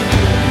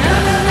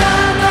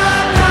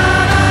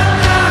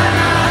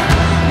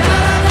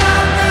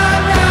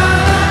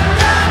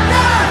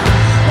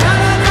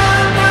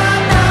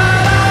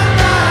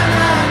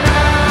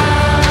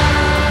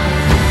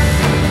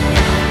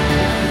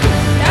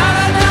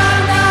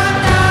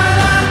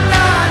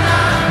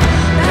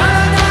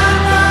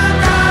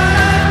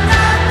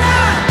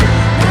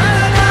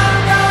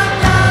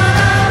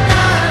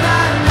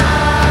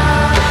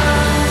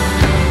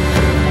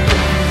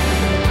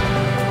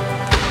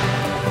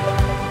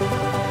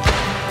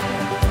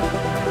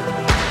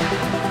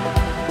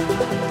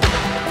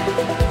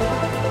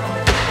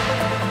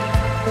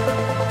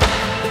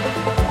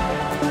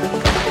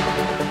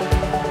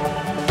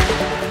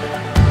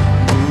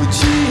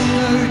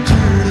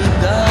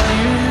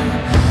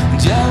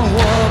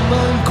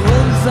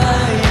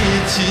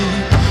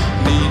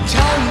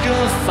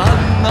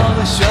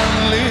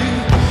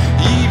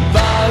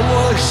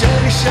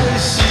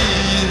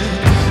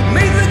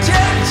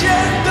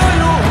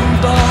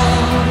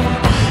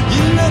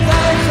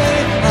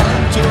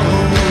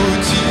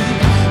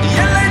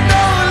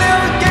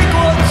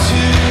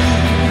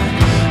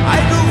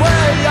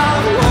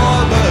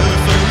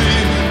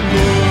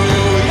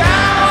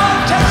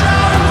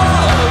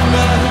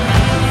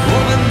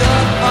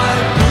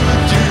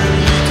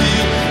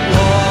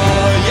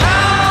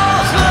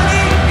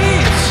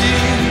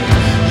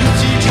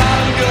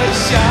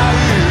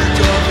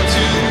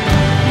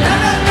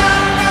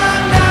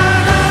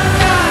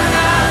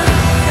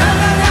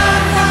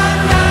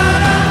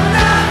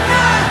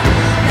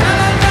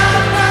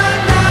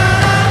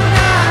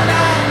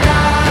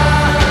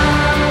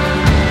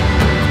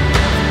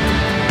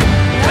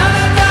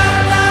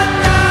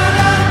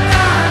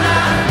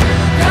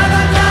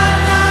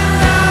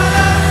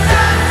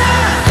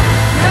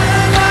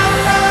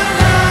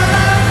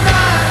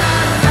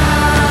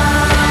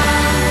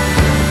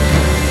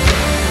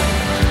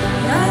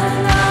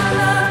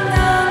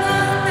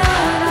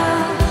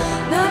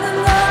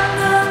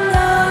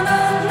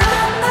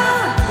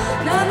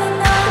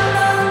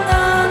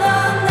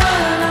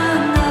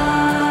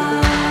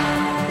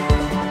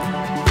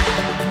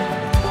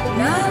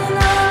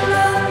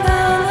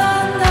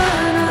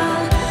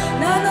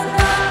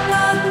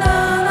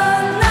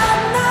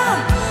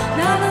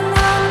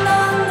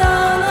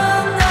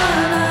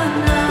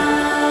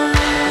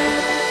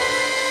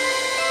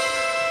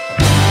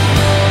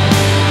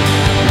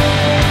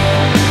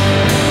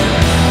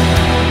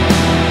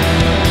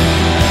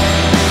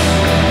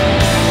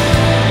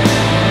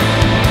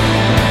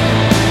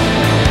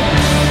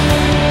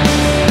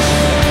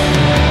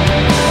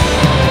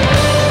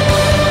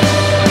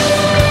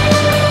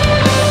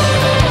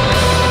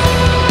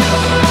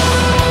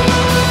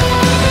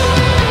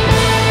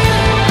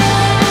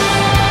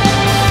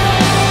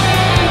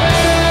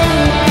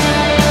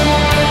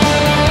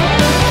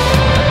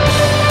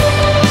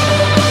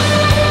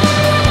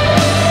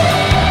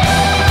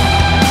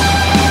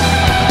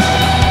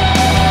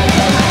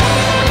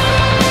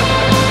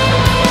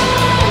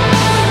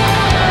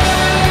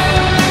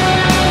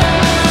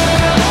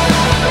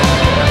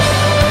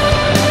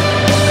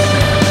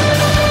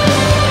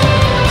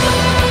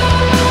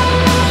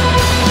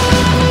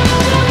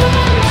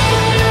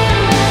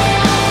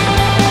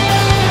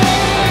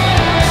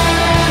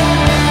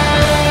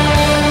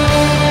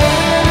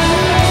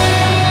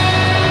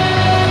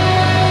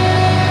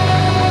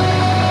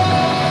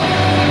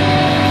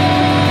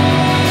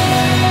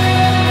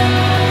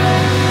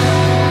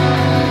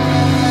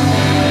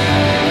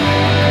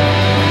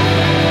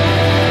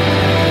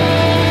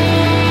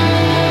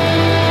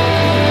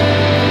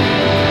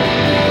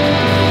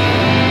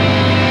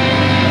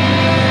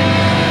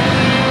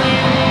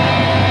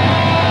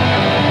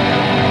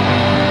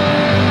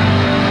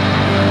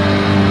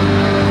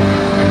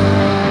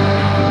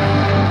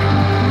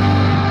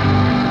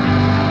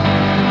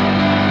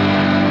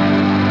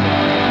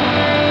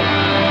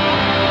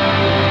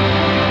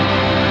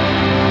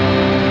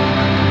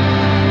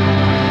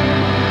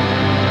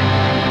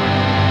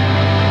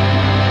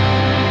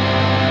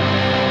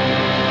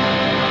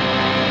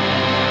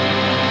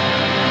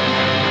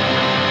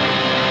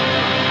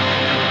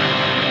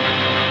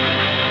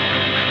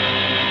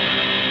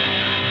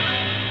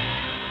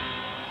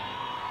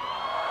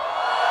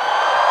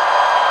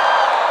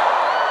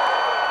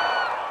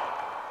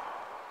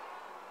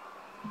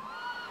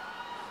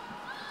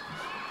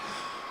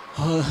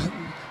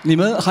你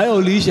们还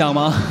有理想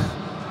吗？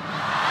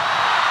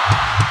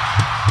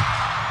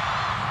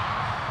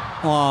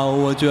哇，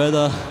我觉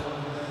得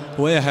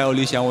我也还有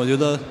理想。我觉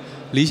得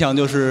理想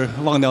就是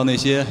忘掉那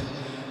些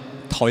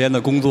讨厌的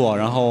工作，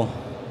然后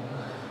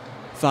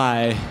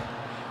在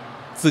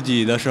自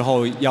己的时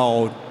候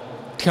要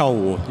跳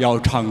舞，要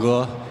唱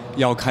歌，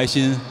要开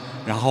心，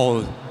然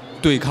后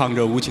对抗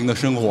着无情的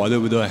生活，对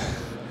不对？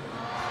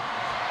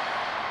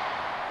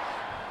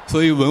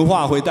所以文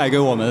化会带给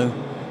我们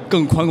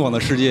更宽广的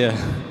世界，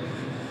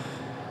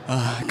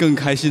更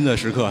开心的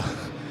时刻。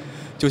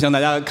就像大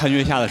家看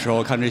月下的时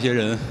候，看这些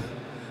人，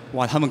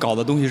哇，他们搞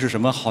的东西是什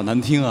么？好难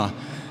听啊！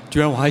居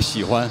然我还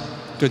喜欢，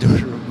这就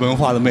是文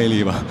化的魅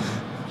力吧。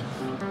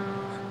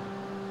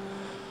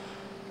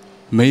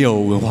没有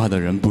文化的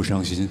人不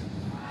伤心。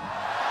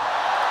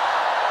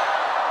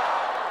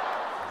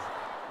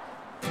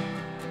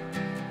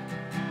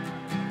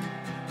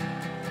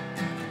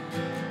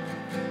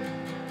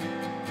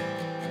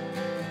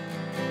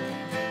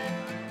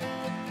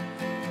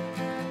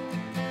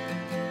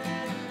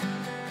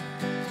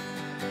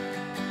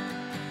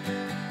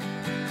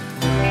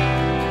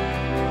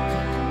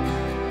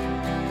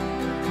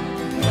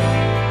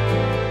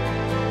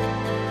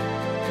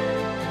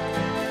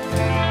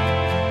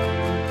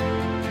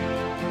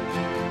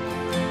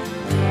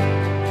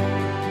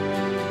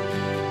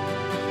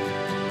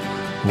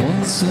我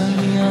最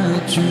爱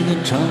去的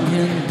唱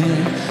片店，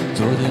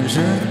昨天是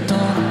他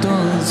的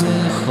最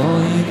后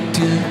一天。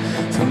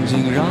曾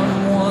经让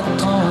我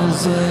陶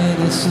醉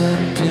的碎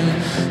片，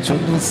全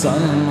都散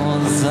落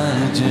在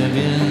街边。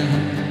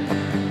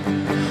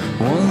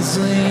我最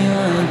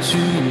爱去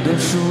的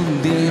书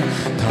店，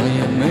它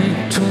也没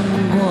撑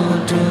过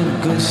这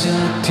个夏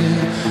天。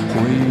回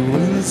忆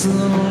文字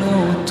流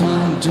淌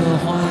着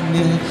怀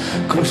念，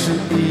可是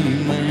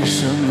已没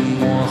什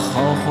么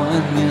好怀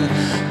念。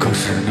可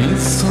是你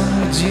曾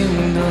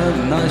经的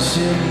那些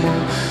梦，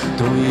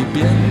都已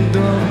变得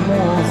模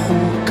糊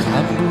看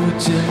不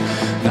见。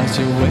那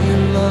些为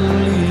了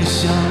理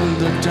想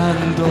的战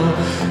斗，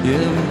也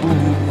不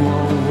过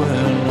为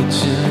了钱。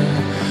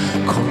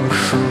可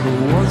是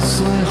我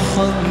最恨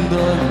的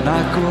那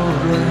个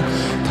人，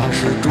他始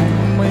终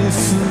没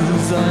死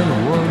在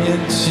我面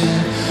前，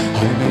还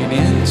没年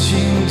轻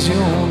就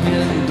变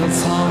得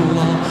苍老，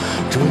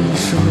这一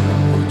生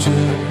无觉，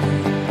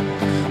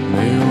没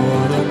有我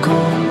的空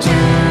间，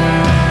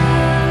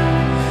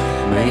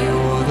没有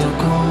我的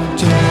空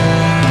间，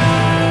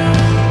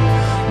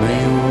没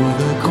有我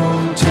的空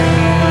间，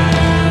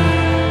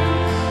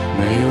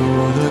没有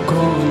我的空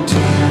间。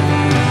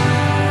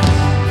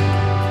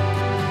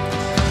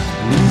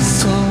你曾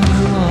热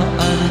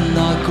爱的那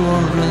个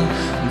人，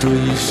这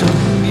一生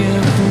也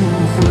不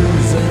会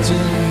再见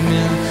面。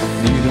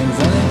你蹲在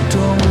这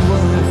文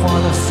化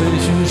的废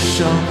墟上，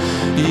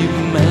已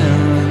没人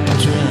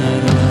觉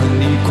得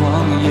你狂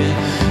野。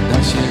那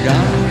些让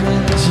人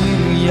敬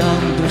仰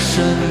的神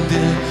殿，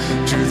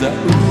只在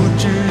无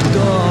知的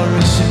人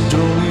心中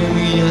应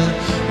验。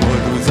我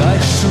住在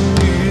属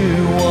于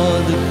我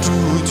的主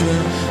角，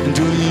这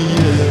一夜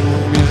无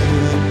眠。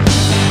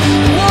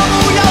我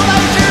不要再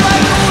失败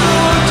孤独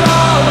中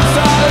撒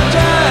娇，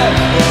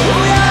我不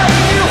要一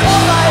句活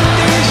在地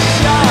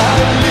下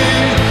里，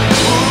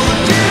无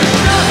知的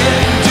面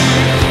具，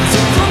匆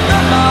匆的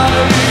马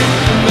语，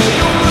没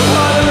有文化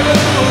的人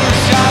不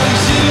相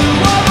信。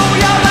我不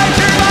要再失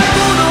败孤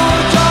独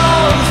中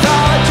撒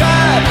娇，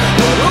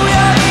我不要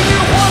一句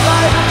活在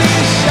地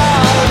下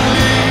里，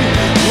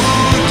无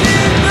知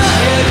的面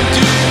具，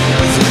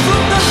匆匆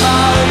的马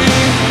语，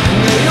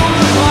没有文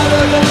化的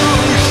人不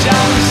相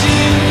信。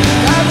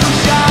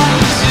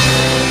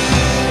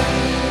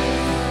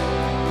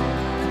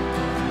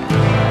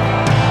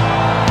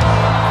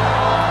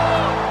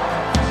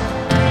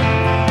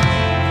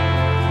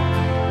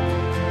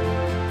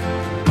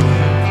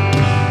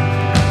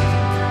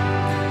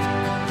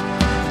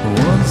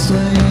最爱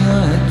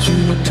去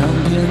的唱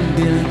片店，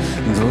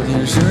昨天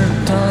是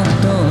他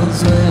的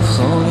最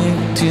后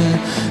一天。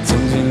曾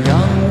经让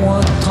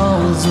我陶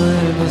醉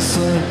的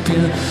碎片，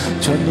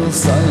全都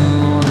散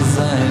落在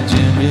街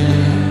边。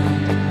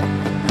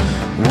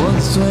我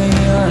最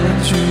爱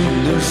去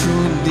的书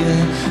店，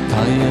它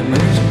也没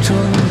撑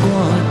过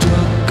这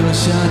个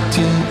夏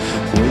天。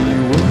回忆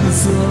文字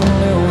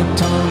流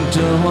淌着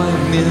怀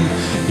念，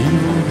已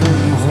不能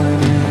怀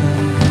念。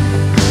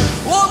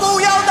我不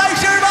要再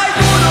失败孤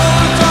独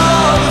中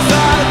撒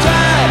娇，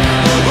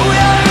我不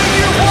要一句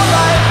活在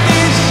地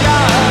下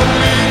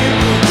里，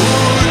无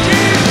知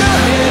的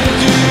面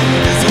具，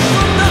匆匆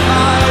的马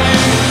语，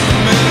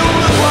没有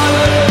文化的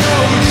人不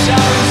相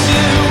信。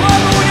我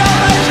不要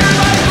再失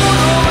败孤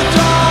独中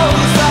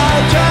撒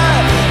娇，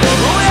我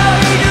不要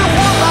一句活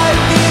在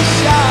地下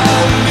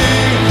里，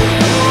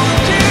无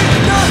知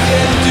的面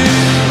具，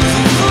匆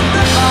匆的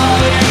马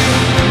语，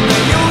没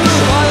有文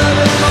化的人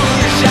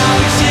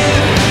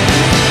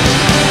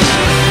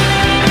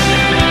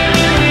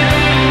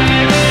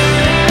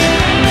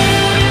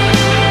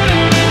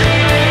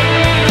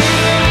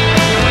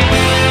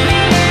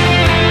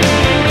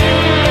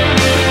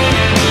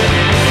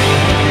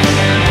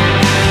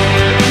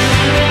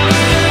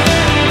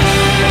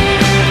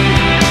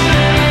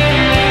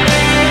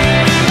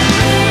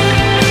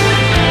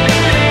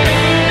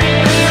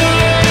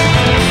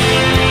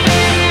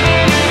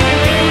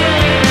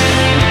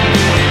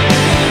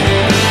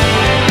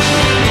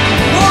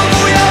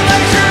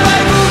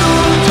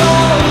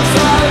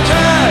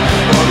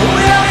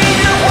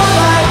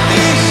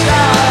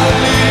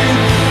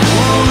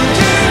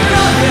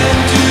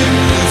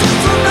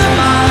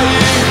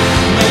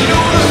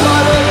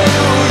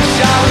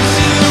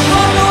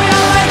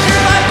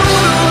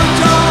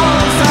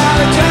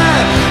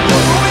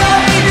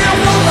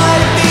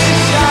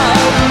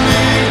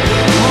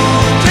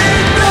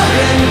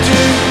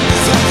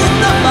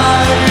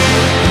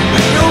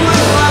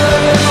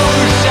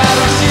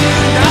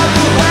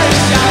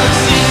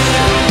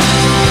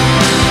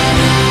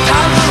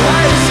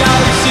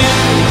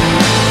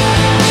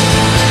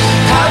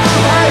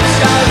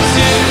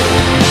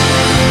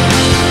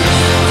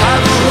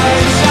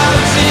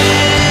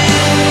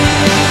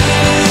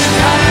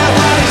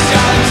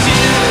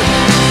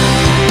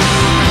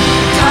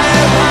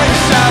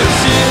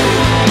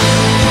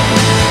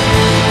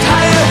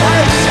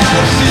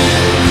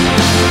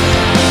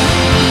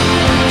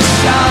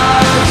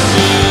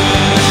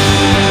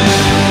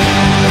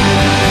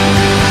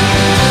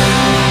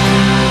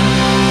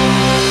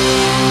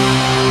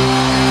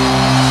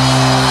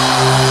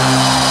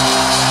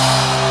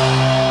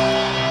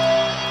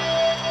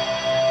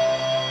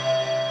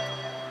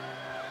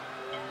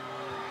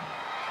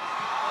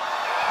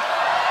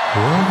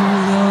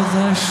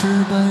失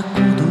败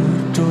孤独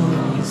中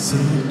死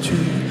去，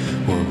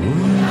我不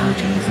愿一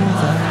直活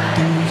在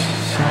地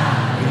下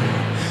里，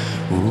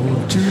无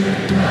知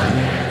的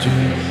面具，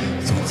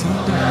层层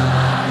的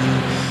压抑，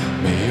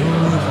没有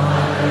任何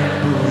人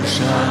不伤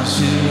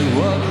心。我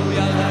不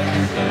要再是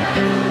被孤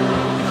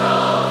独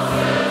死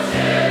去，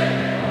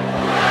我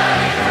不愿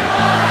一直活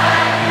在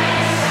地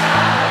下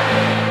里，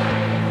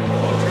无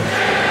知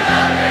的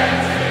面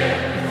具，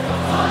层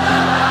层的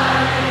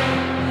压抑，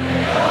没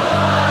有任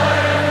何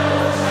人不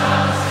伤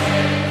心。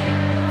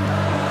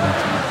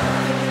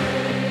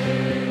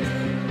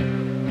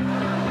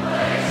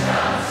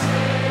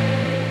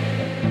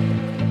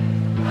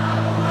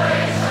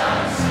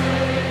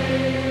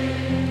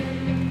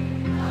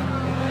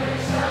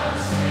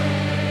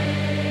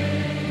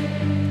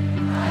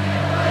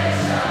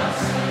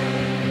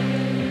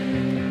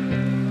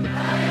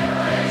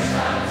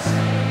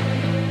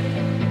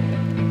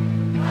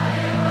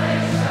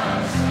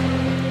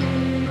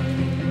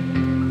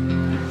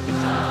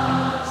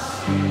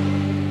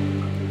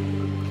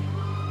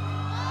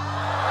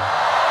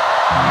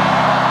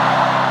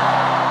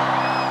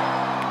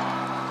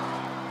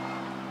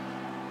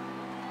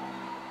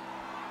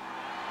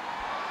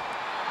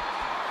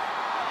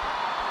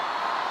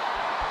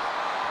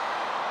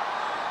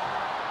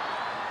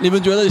你们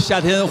觉得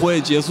夏天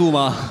会结束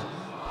吗？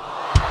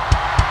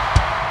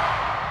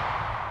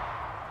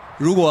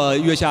如果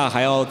月下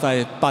还要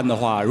再办的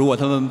话，如果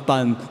他们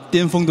办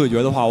巅峰对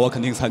决的话，我肯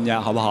定参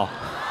加，好不好？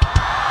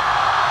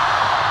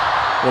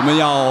我们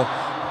要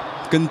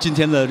跟今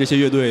天的这些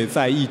乐队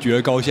再一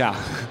决高下。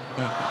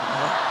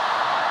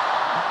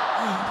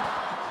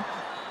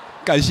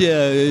感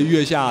谢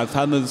月下，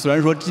他们虽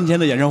然说今天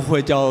的演唱会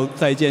叫《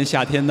再见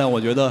夏天》，但我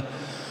觉得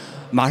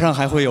马上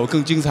还会有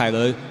更精彩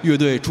的乐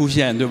队出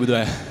现，对不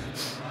对？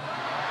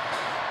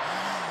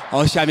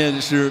好，下面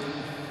是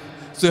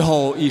最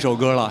后一首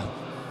歌了，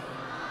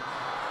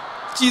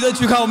记得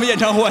去看我们演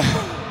唱会，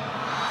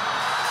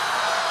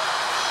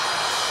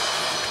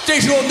这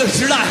是我们的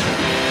时代。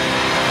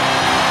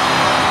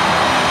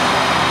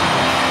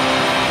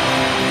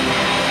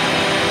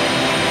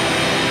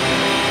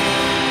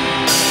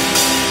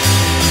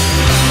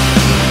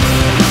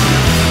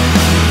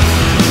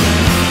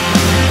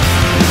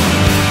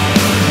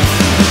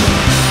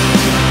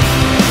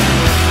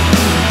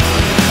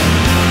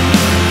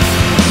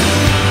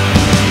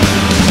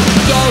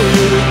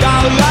到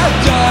了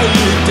这一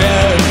天，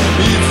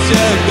一切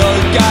都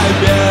改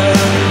变，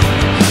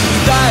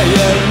再也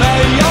没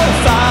有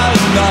烦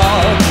恼，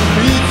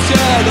一切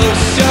都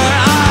是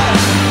爱。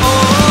哦，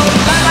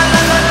啦啦啦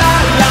啦啦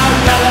啦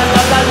啦啦啦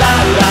啦啦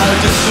啦，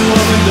这是我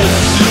们的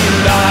时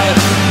代。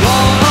哦，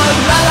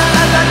啦啦啦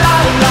啦啦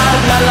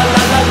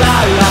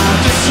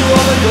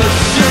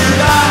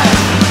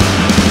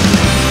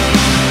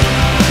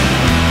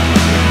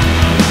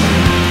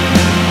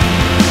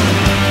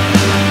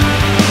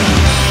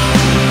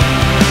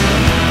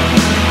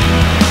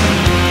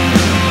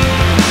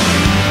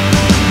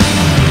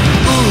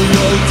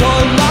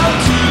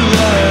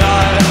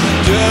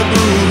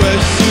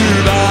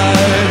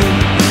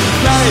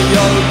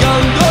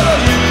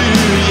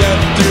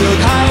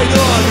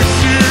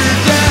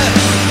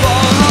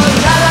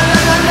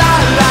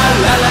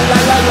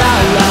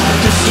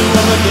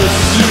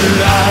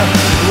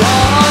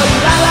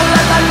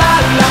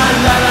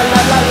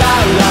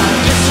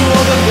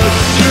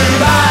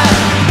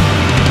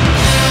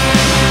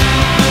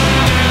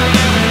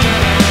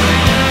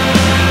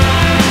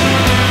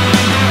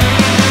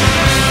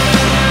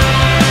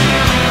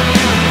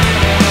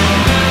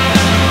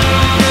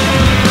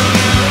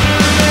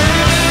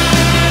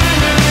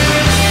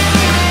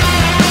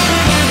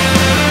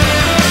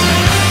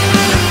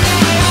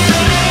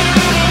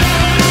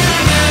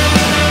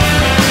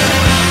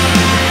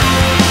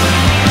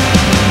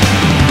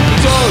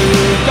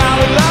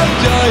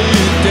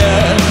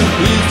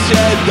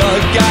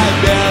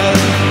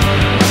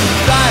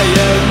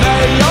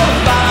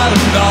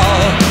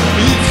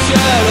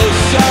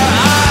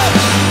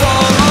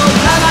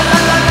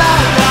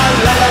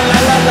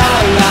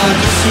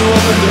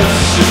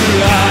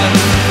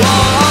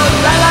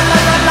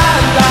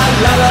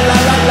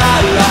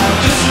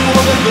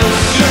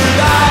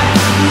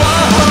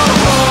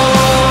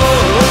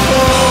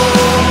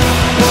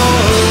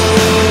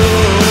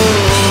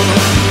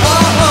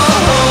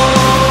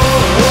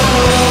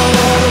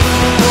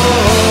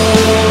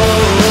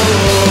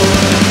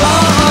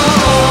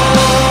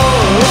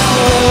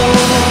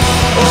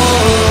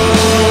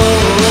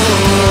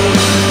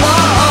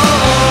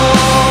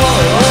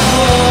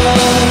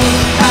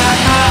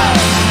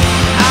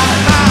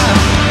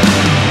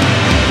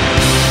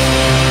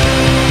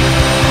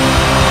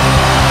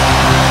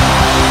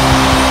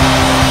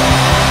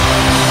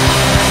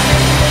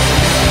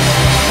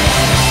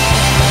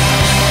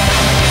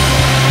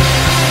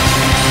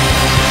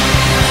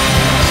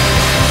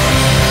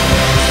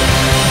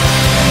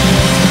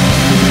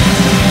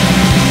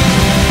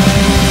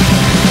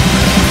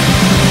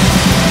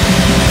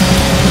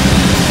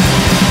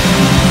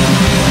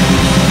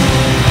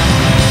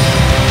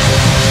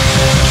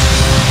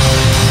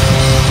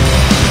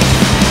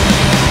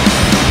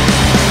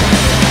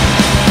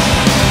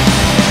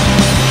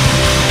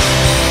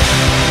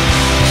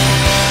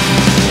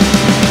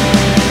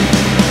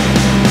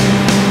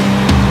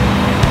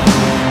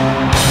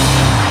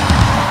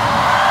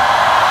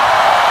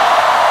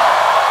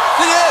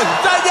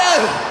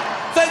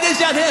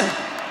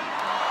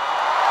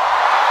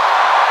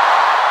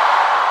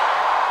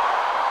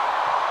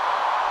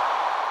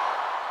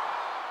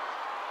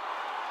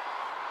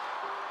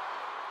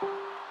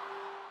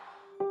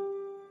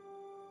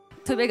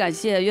特别感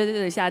谢乐队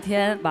的夏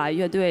天把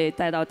乐队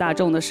带到大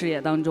众的视野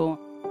当中。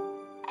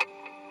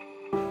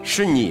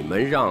是你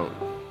们让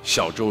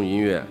小众音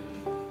乐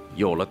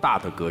有了大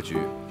的格局，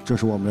这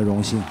是我们的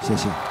荣幸，谢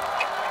谢。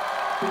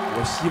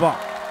我希望，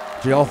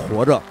只要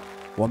活着，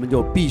我们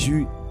就必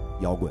须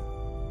摇滚。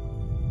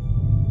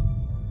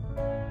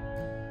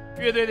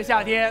乐队的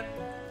夏天，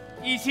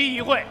一期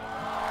一会，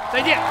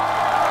再见。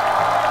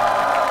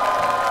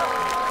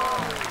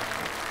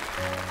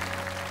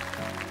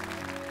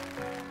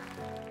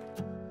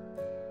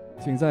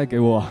请再给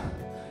我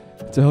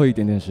最后一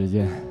点点时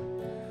间，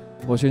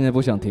我现在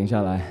不想停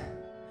下来，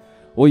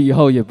我以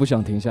后也不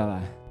想停下来。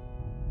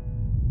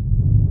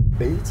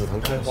哎，紫藤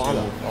开花了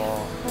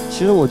哦。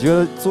其实我觉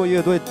得做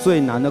乐队最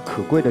难的、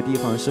可贵的地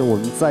方是我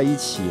们在一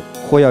起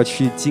会要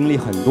去经历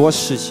很多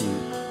事情，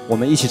我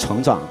们一起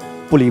成长，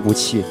不离不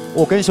弃。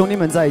我跟兄弟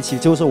们在一起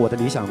就是我的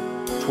理想。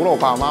除了我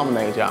爸爸妈妈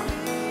那个家，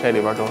这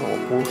里边就是我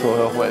不出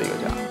社会的一个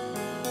家。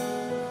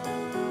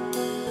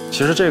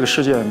其实这个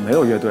世界没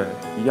有乐队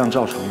一样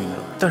照常运转，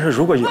但是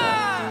如果有，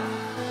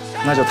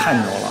那就太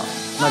牛了，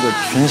那就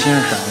群星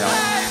闪耀。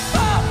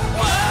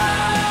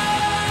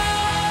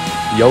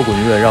摇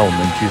滚乐让我们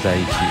聚在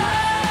一起。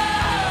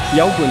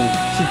摇滚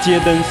是街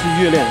灯，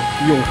是月亮，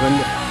永恒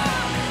的。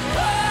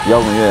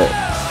摇滚乐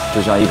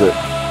就像一个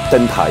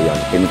灯塔一样，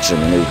给你指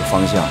明了一个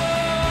方向。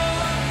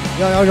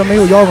要是没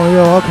有摇滚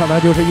乐，我可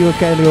能就是一个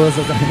街溜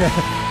子。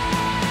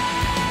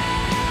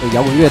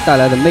摇滚乐带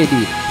来的魅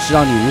力是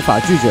让你无法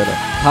拒绝的，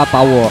它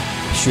把我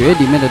血液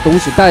里面的东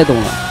西带动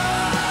了。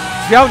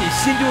只要你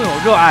心中有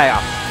热爱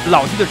啊，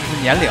老去的只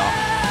是年龄。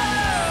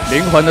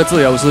灵魂的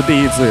自由是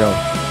第一自由。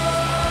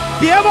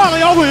别忘了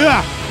摇滚乐，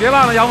别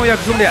忘了摇滚乐，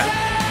兄弟，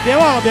别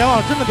忘了，别忘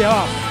了，真的别忘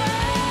了。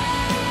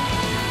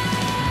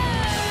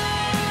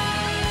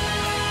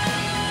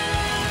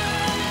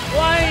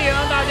欢迎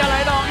大家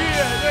来到乐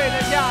队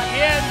的夏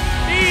天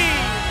第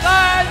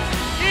3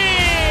季，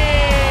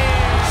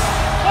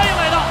欢迎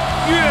来到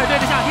乐队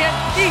的夏天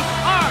第2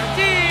季，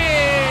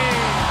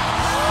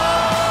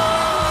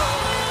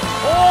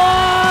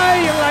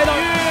欢迎来到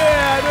乐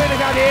队的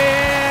夏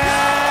天。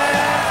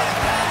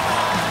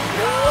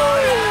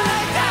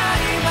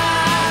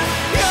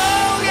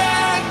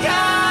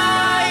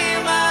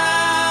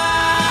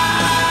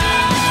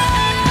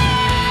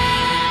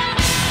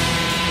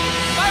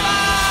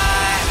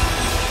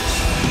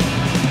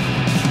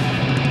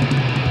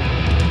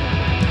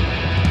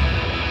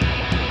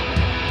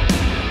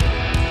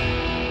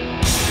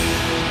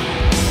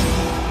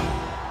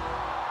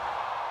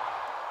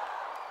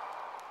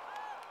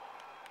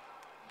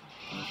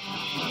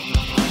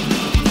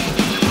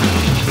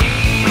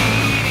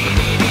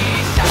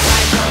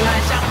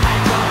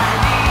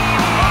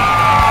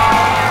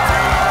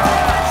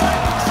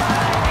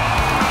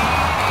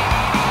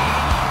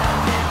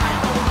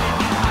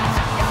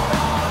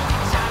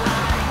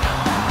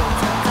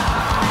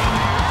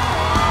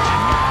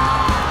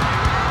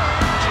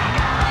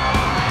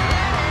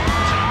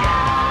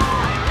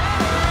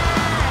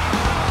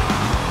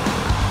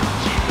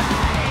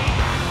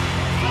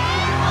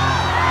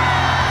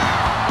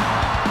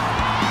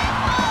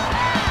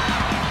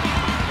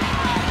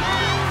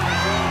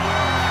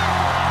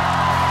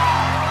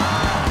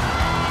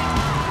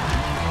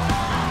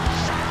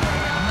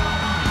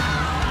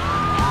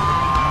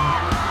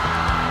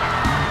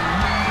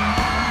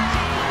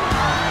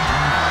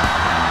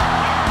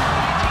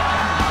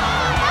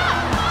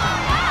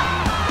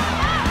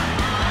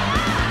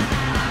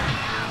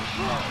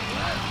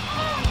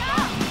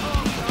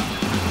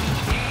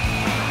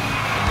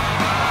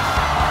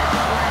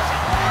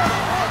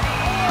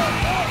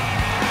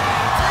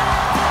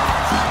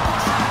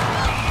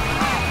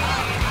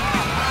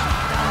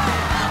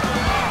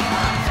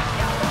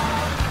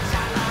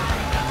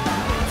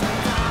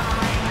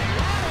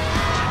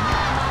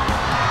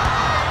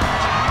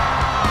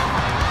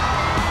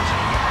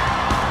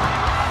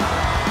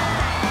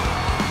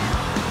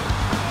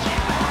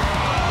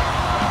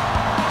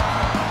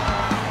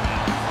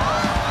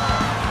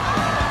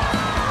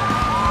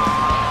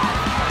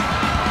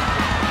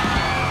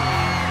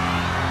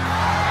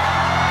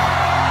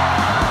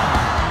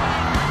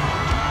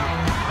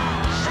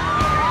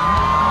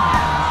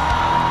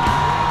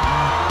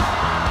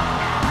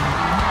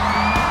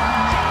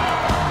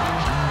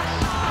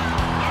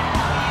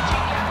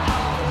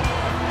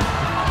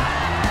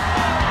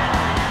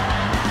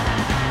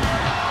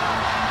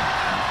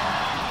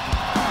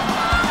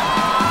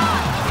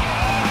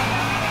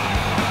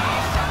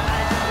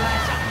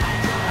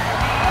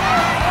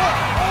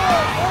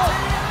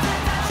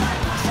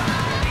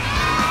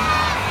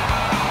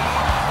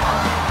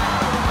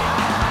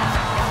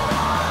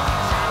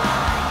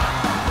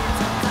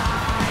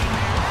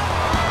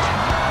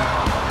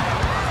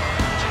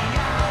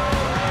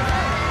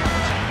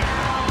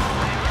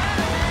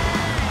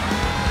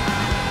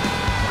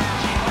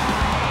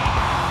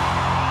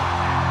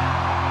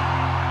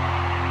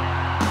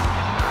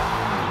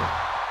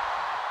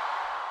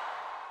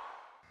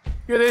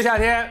乐队夏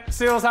天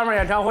See You Summer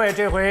演唱会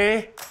这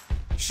回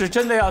是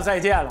真的要再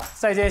见了，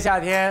再见夏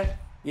天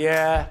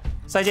也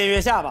再见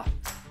月下吧。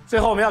最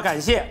后我们要感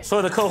谢所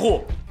有的客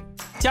户，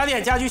家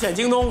电家居选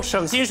京东，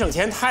省心省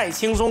钱太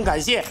轻松。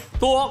感谢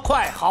多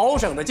快好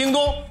省的京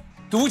东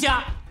独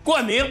家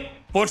冠名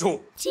播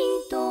出。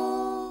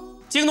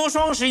京东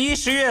双11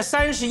 10月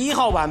31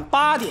号晚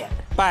8点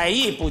，100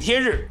亿补贴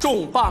日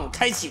重磅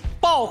开启，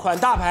爆款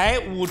大牌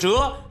5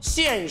折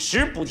限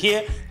时补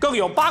贴，更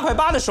有8块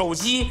8的手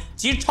机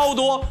及超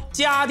多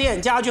家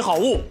电家居好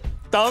物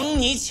等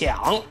你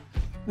抢。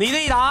你的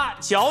一达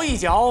嚼一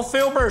嚼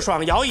 ，feel 倍儿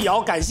爽，摇一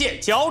摇。感谢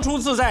嚼出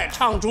自在，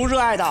唱出热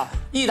爱的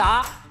一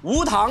达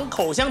无糖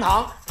口香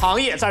糖行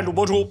业赞助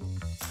播出。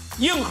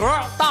硬核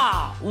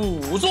大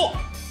5座，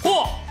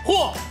嚯！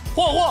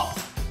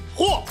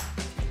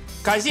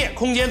感谢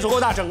空间足够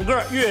大，整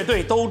个乐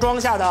队都装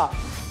下的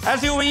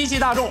SUV 1系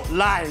大众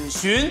揽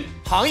巡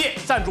行业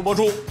赞助播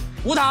出。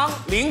无糖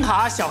零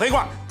卡小黑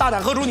罐，大胆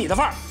喝出你的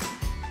范儿。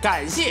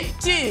感谢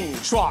劲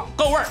爽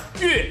够味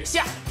月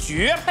下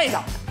绝配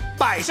的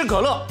百事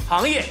可乐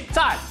行业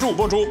赞助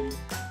播出。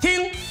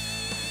听，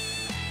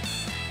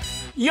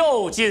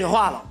又进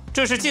化了，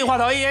这是进化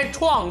到 AI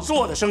创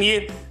作的声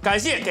音。感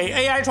谢给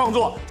AI 创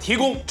作提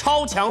供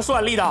超强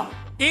算力的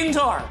英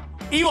特尔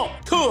Evo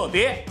特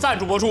别赞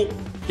助播出。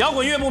摇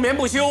滚乐不眠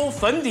不休，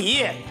粉底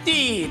液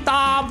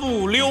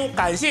DW，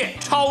 感谢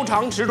超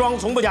长持妆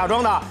从不假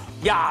装的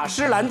雅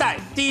诗兰黛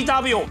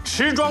DW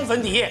持妆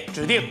粉底液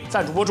指定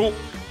赞助播出。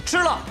吃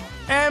了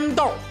M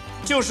豆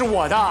就是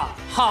我的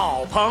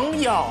好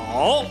朋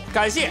友，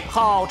感谢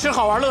好吃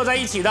好玩乐在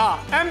一起的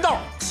M 豆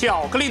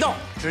巧克力豆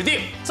指定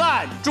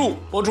赞助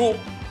播出。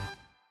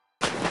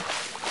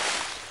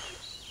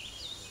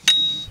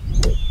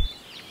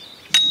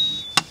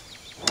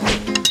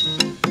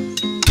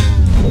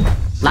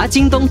来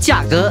京东，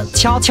价格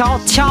敲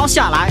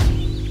下来。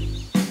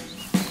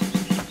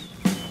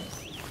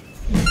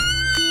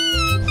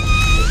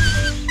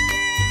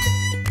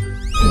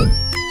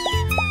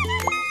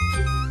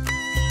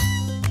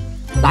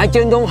来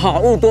京东，好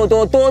物多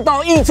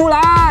到溢出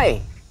来。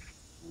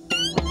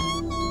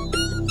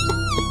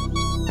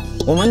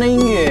我们的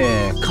音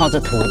乐靠着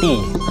土地，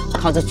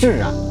靠着自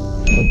然。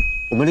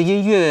我们的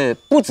音乐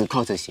不只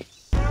靠这些，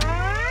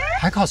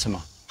还靠什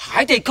么？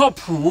还得靠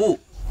谱。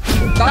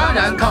当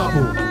然靠谱！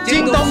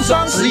京东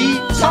双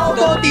11，超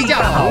多低价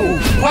的好物，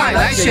快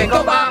来选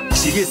购吧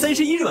！10月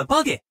31日晚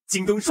8点，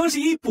京东双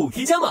11补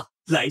贴加码，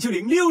来就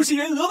领60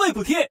元额外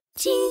补贴。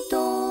京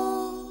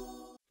东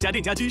家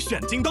电家居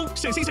选京东，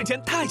省心省钱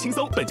太轻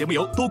松。本节目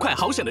由多快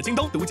好省的京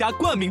东独家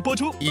冠名播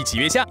出。一起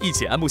月下，一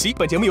起安慕希。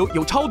本节目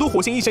有超多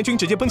活性益生菌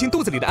直接崩进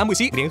肚子里的安慕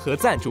希联合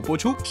赞助播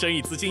出。生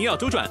意资金要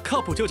周转，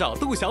靠谱就找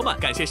杜小满。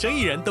感谢生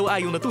意人都爱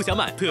用的杜小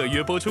满特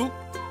约播出。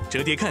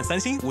折叠看三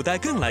星，5代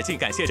更来劲！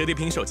感谢折叠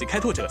屏手机开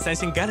拓者三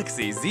星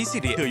Galaxy Z 系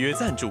列特约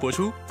赞助播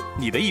出。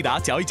你的益达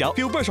嚼一嚼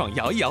 ，feel 倍儿爽，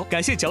摇一摇！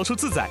感谢嚼出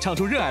自在，唱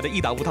出热爱的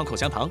益达无糖口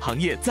香糖行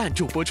业赞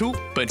助播出。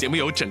本节目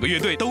由整个乐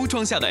队都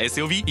装下的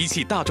SUV 1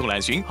系大众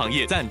揽巡行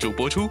业赞助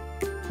播出。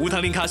无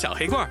糖零卡小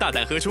黑罐，大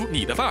胆喝出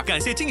你的范儿！感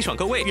谢劲爽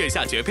够味月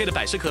下绝配的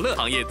百事可乐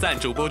行业赞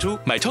助播出。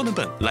买超能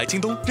本来京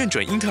东，认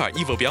准英特尔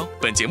Evo 标。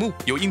本节目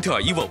由英特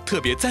尔 Evo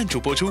特别赞助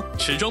播出。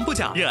持妆不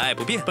假，热爱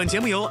不变。本节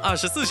目由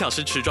24小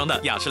时持妆的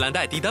雅诗兰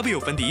黛 DW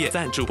粉底液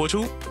赞助播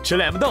出。吃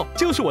了 M 豆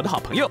就是我的好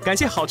朋友，感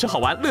谢好吃好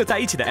玩乐在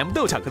一起的 M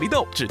豆巧克力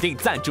豆指定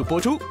赞助播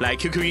出。来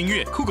QQ 音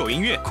乐、酷狗音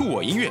乐、酷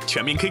我音乐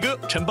全民 K 歌，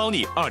承包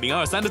你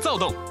2023的躁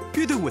动。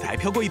乐队舞台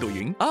飘过一朵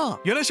云啊，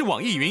原来是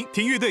网易云，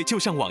听乐队就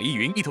上网易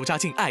云，一头扎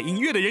进爱音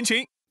乐的人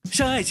群。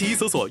上爱奇艺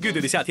搜索乐队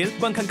的夏天，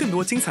观看更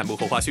多精彩幕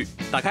后花絮。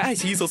打开爱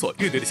奇艺搜索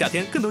乐队的夏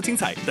天，更多精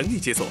彩等你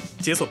解锁。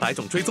解锁100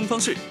种追踪方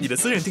式，你的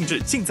私人定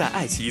制尽在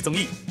爱奇艺综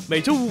艺。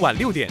每周5晚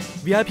6点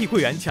 ，VIP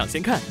会员抢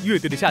先看乐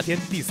队的夏天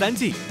第3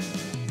季。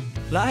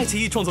来爱奇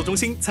艺创作中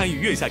心参与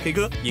月下 K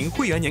歌，赢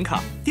会员年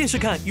卡。电视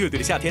看乐队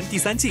的夏天第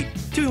3季，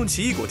就用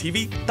奇异果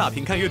TV 大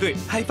屏看乐队，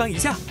嗨翻一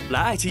下。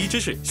来爱奇艺知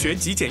识学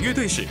极简乐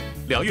队史，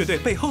聊乐队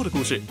背后的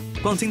故事。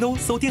逛京东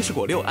搜电视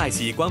果6爱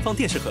奇艺官方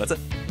电视盒子，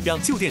让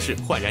旧电视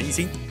焕然一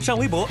新。上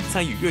微博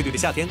参与乐队的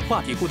夏天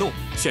话题互动，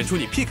选出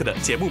你 pick 的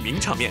节目名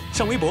场面。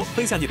上微博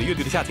分享你的乐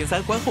队的夏天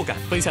3观后感，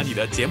分享你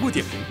的节目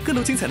点评。更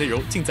多精彩内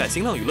容尽在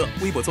新浪娱乐、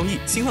微博综艺、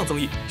新浪综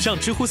艺。上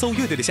知乎搜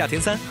乐队的夏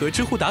天3和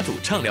知乎答主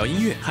畅聊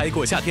音乐，嗨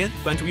过夏天。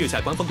关注月下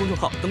官方公众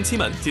号东七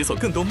门，解锁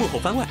更多幕后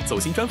番外、走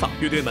心专访，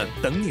乐队们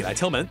等你来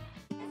敲门。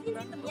非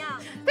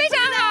常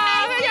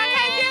好，非常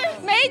开心，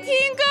没听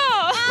够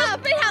啊，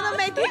非常的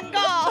没听够，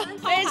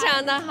非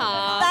常的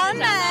好，完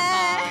美。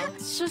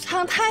时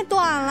长太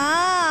短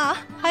了，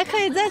还可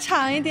以再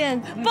长一点，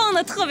蹦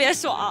的特别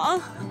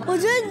爽。我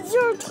觉得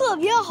就是特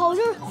别好，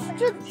就是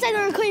在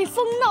那儿可以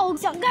疯闹，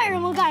想干什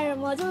么干什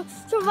么，就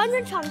是完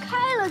全敞开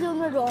了，就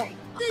那种。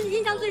对你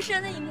印象最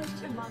深的一幕是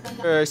什么？刚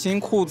刚是新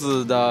裤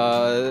子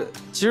的，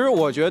其实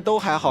我觉得都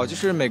还好，就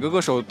是每个歌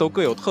手都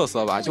各有特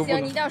色吧。就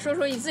行，你一定要说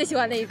说你最喜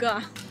欢的一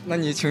个。那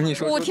你请你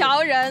说。5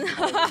条人。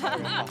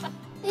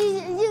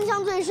印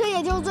象最深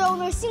也就是最后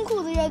那新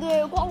裤子乐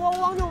队咣咣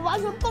咣就完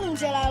全蹦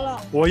起来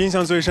了。我印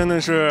象最深的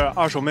是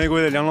二手玫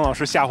瑰的梁龙老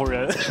师吓唬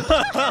人，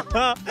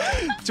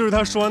就是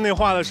他说完那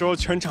话的时候，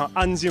全场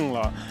安静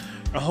了。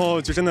然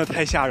后就真的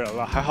太吓人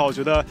了。还好，我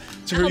觉得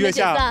就是月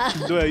下，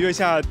对月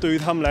下对于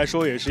他们来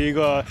说也是一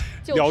个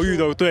疗愈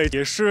的，对，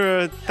也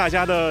是大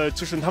家的，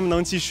就是他们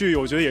能继续，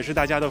我觉得也是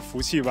大家的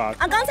福气吧。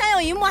啊，刚才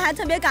有一幕还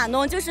特别感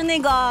动，就是那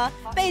个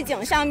背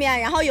景上面，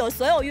然后有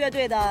所有乐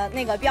队的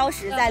那个标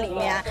识在里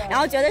面，然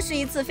后觉得是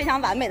一次非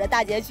常完美的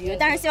大结局。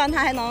但是希望他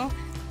还能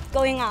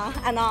going on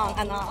and on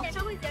and on。演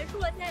唱会结束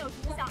了，现在有什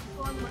么想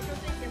说的吗？就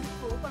对节目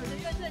组或者对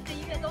乐队、对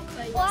音乐都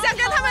可以。想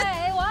跟他们，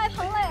我爱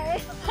彭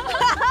磊，我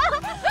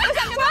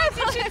想跟他们一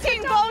起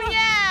庆功耶！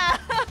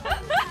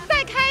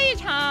再开一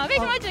场，为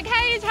什么只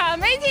开一场？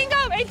没听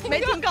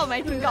够，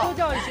没听够。就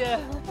叫一些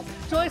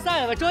周一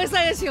赛了吧，周一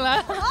赛也请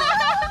来。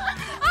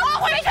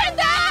回春丹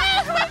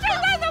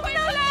都回来。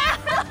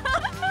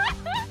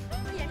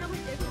演唱会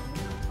结束有什么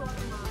想说的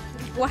吗？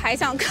我还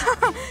想看，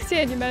谢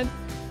谢你们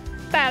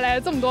带来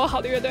这么多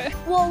好的乐队。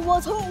我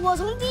从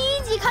第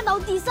1季看到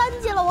第3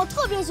季了，我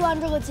特别喜欢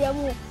这个节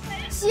目，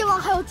希望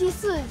还有第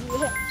4季。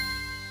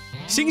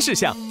新事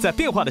项，在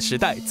变化的时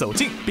代走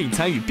进并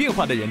参与变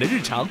化的人的日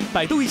常。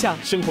百度一下，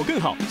生活更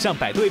好。上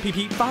百度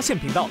APP 发现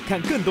频道，看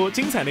更多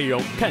精彩内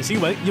容。看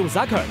新闻用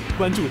Zaker，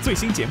 关注最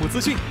新节目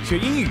资讯。学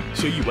英语、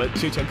学语文、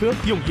学全科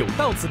用有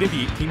道词典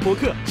笔听播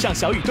客。上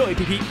小宇宙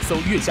APP 搜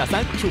月下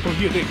3，触碰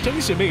乐队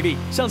真实魅力。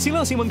上新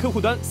浪新闻客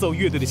户端搜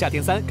乐队的夏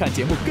天3，看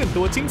节目更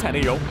多精彩内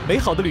容。美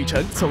好的旅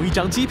程从1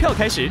张机票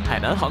开始，海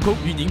南航空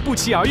与您不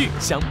期而遇，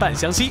相伴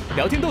相惜。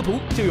聊天斗图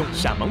就用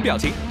闪萌表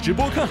情。直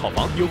播看好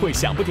房，优惠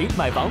响不停。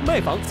买房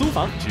卖房租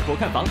房，直播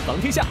看房，房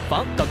天下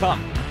房.com。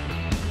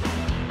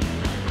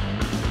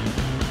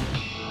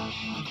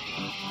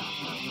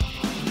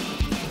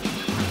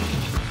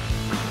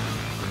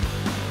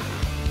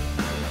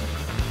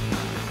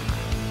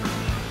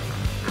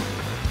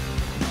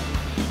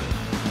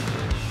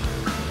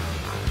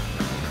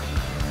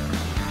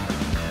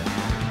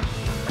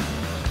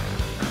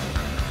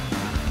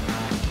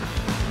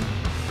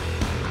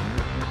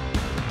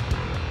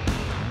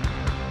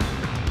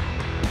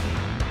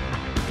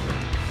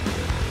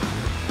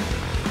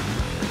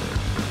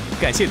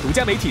感谢独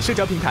家媒体社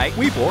交平台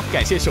微博，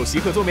感谢首席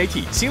合作媒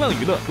体新浪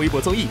娱乐、微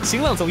博综艺、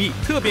新浪综艺，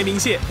特别鸣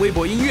谢微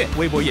博音乐、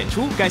微博演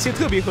出，感谢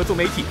特别合作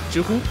媒体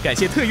知乎，感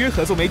谢特约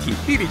合作媒体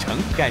丽丽城，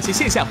感谢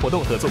线下活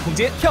动合作空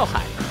间跳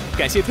海，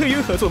感谢特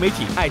约合作媒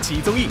体爱奇艺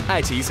综艺、爱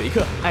奇艺随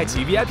客、爱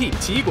奇艺 VIP、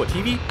奇异果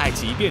TV、爱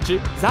奇艺电知、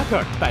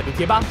Zaker、百度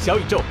贴吧、小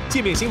宇宙、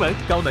界面新闻、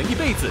高能一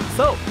辈子、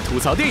So 吐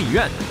槽电影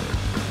院。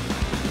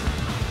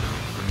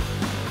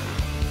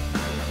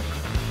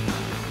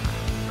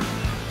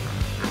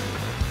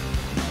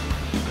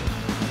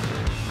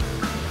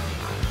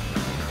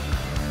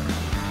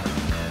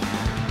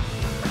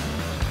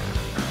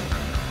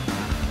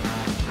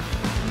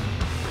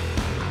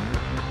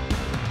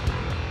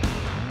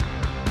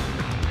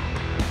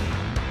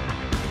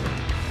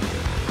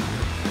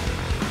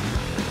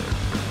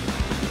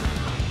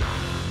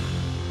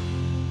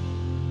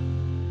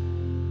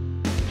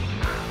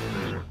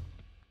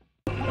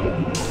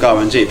干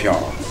完这票，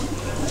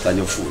咱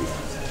就富裕。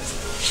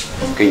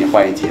给你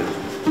换一机子，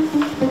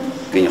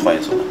给你换一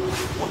唢呐。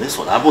我那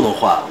唢呐不能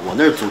换，我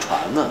那是祖传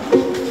的。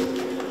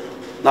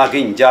那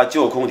给你家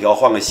旧空调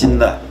换个新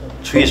的，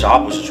吹啥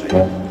不是吹？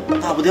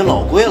那不得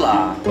老贵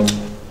了。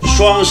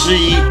双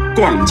11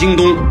逛京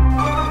东，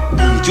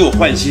以旧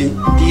换新，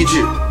低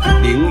至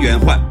0元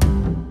换。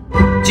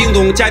京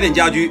东家电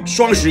家居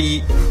双11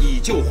以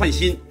旧换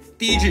新。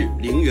低至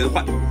0元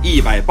换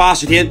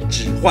，180天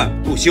只换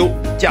不休，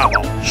价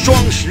保双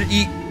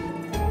11。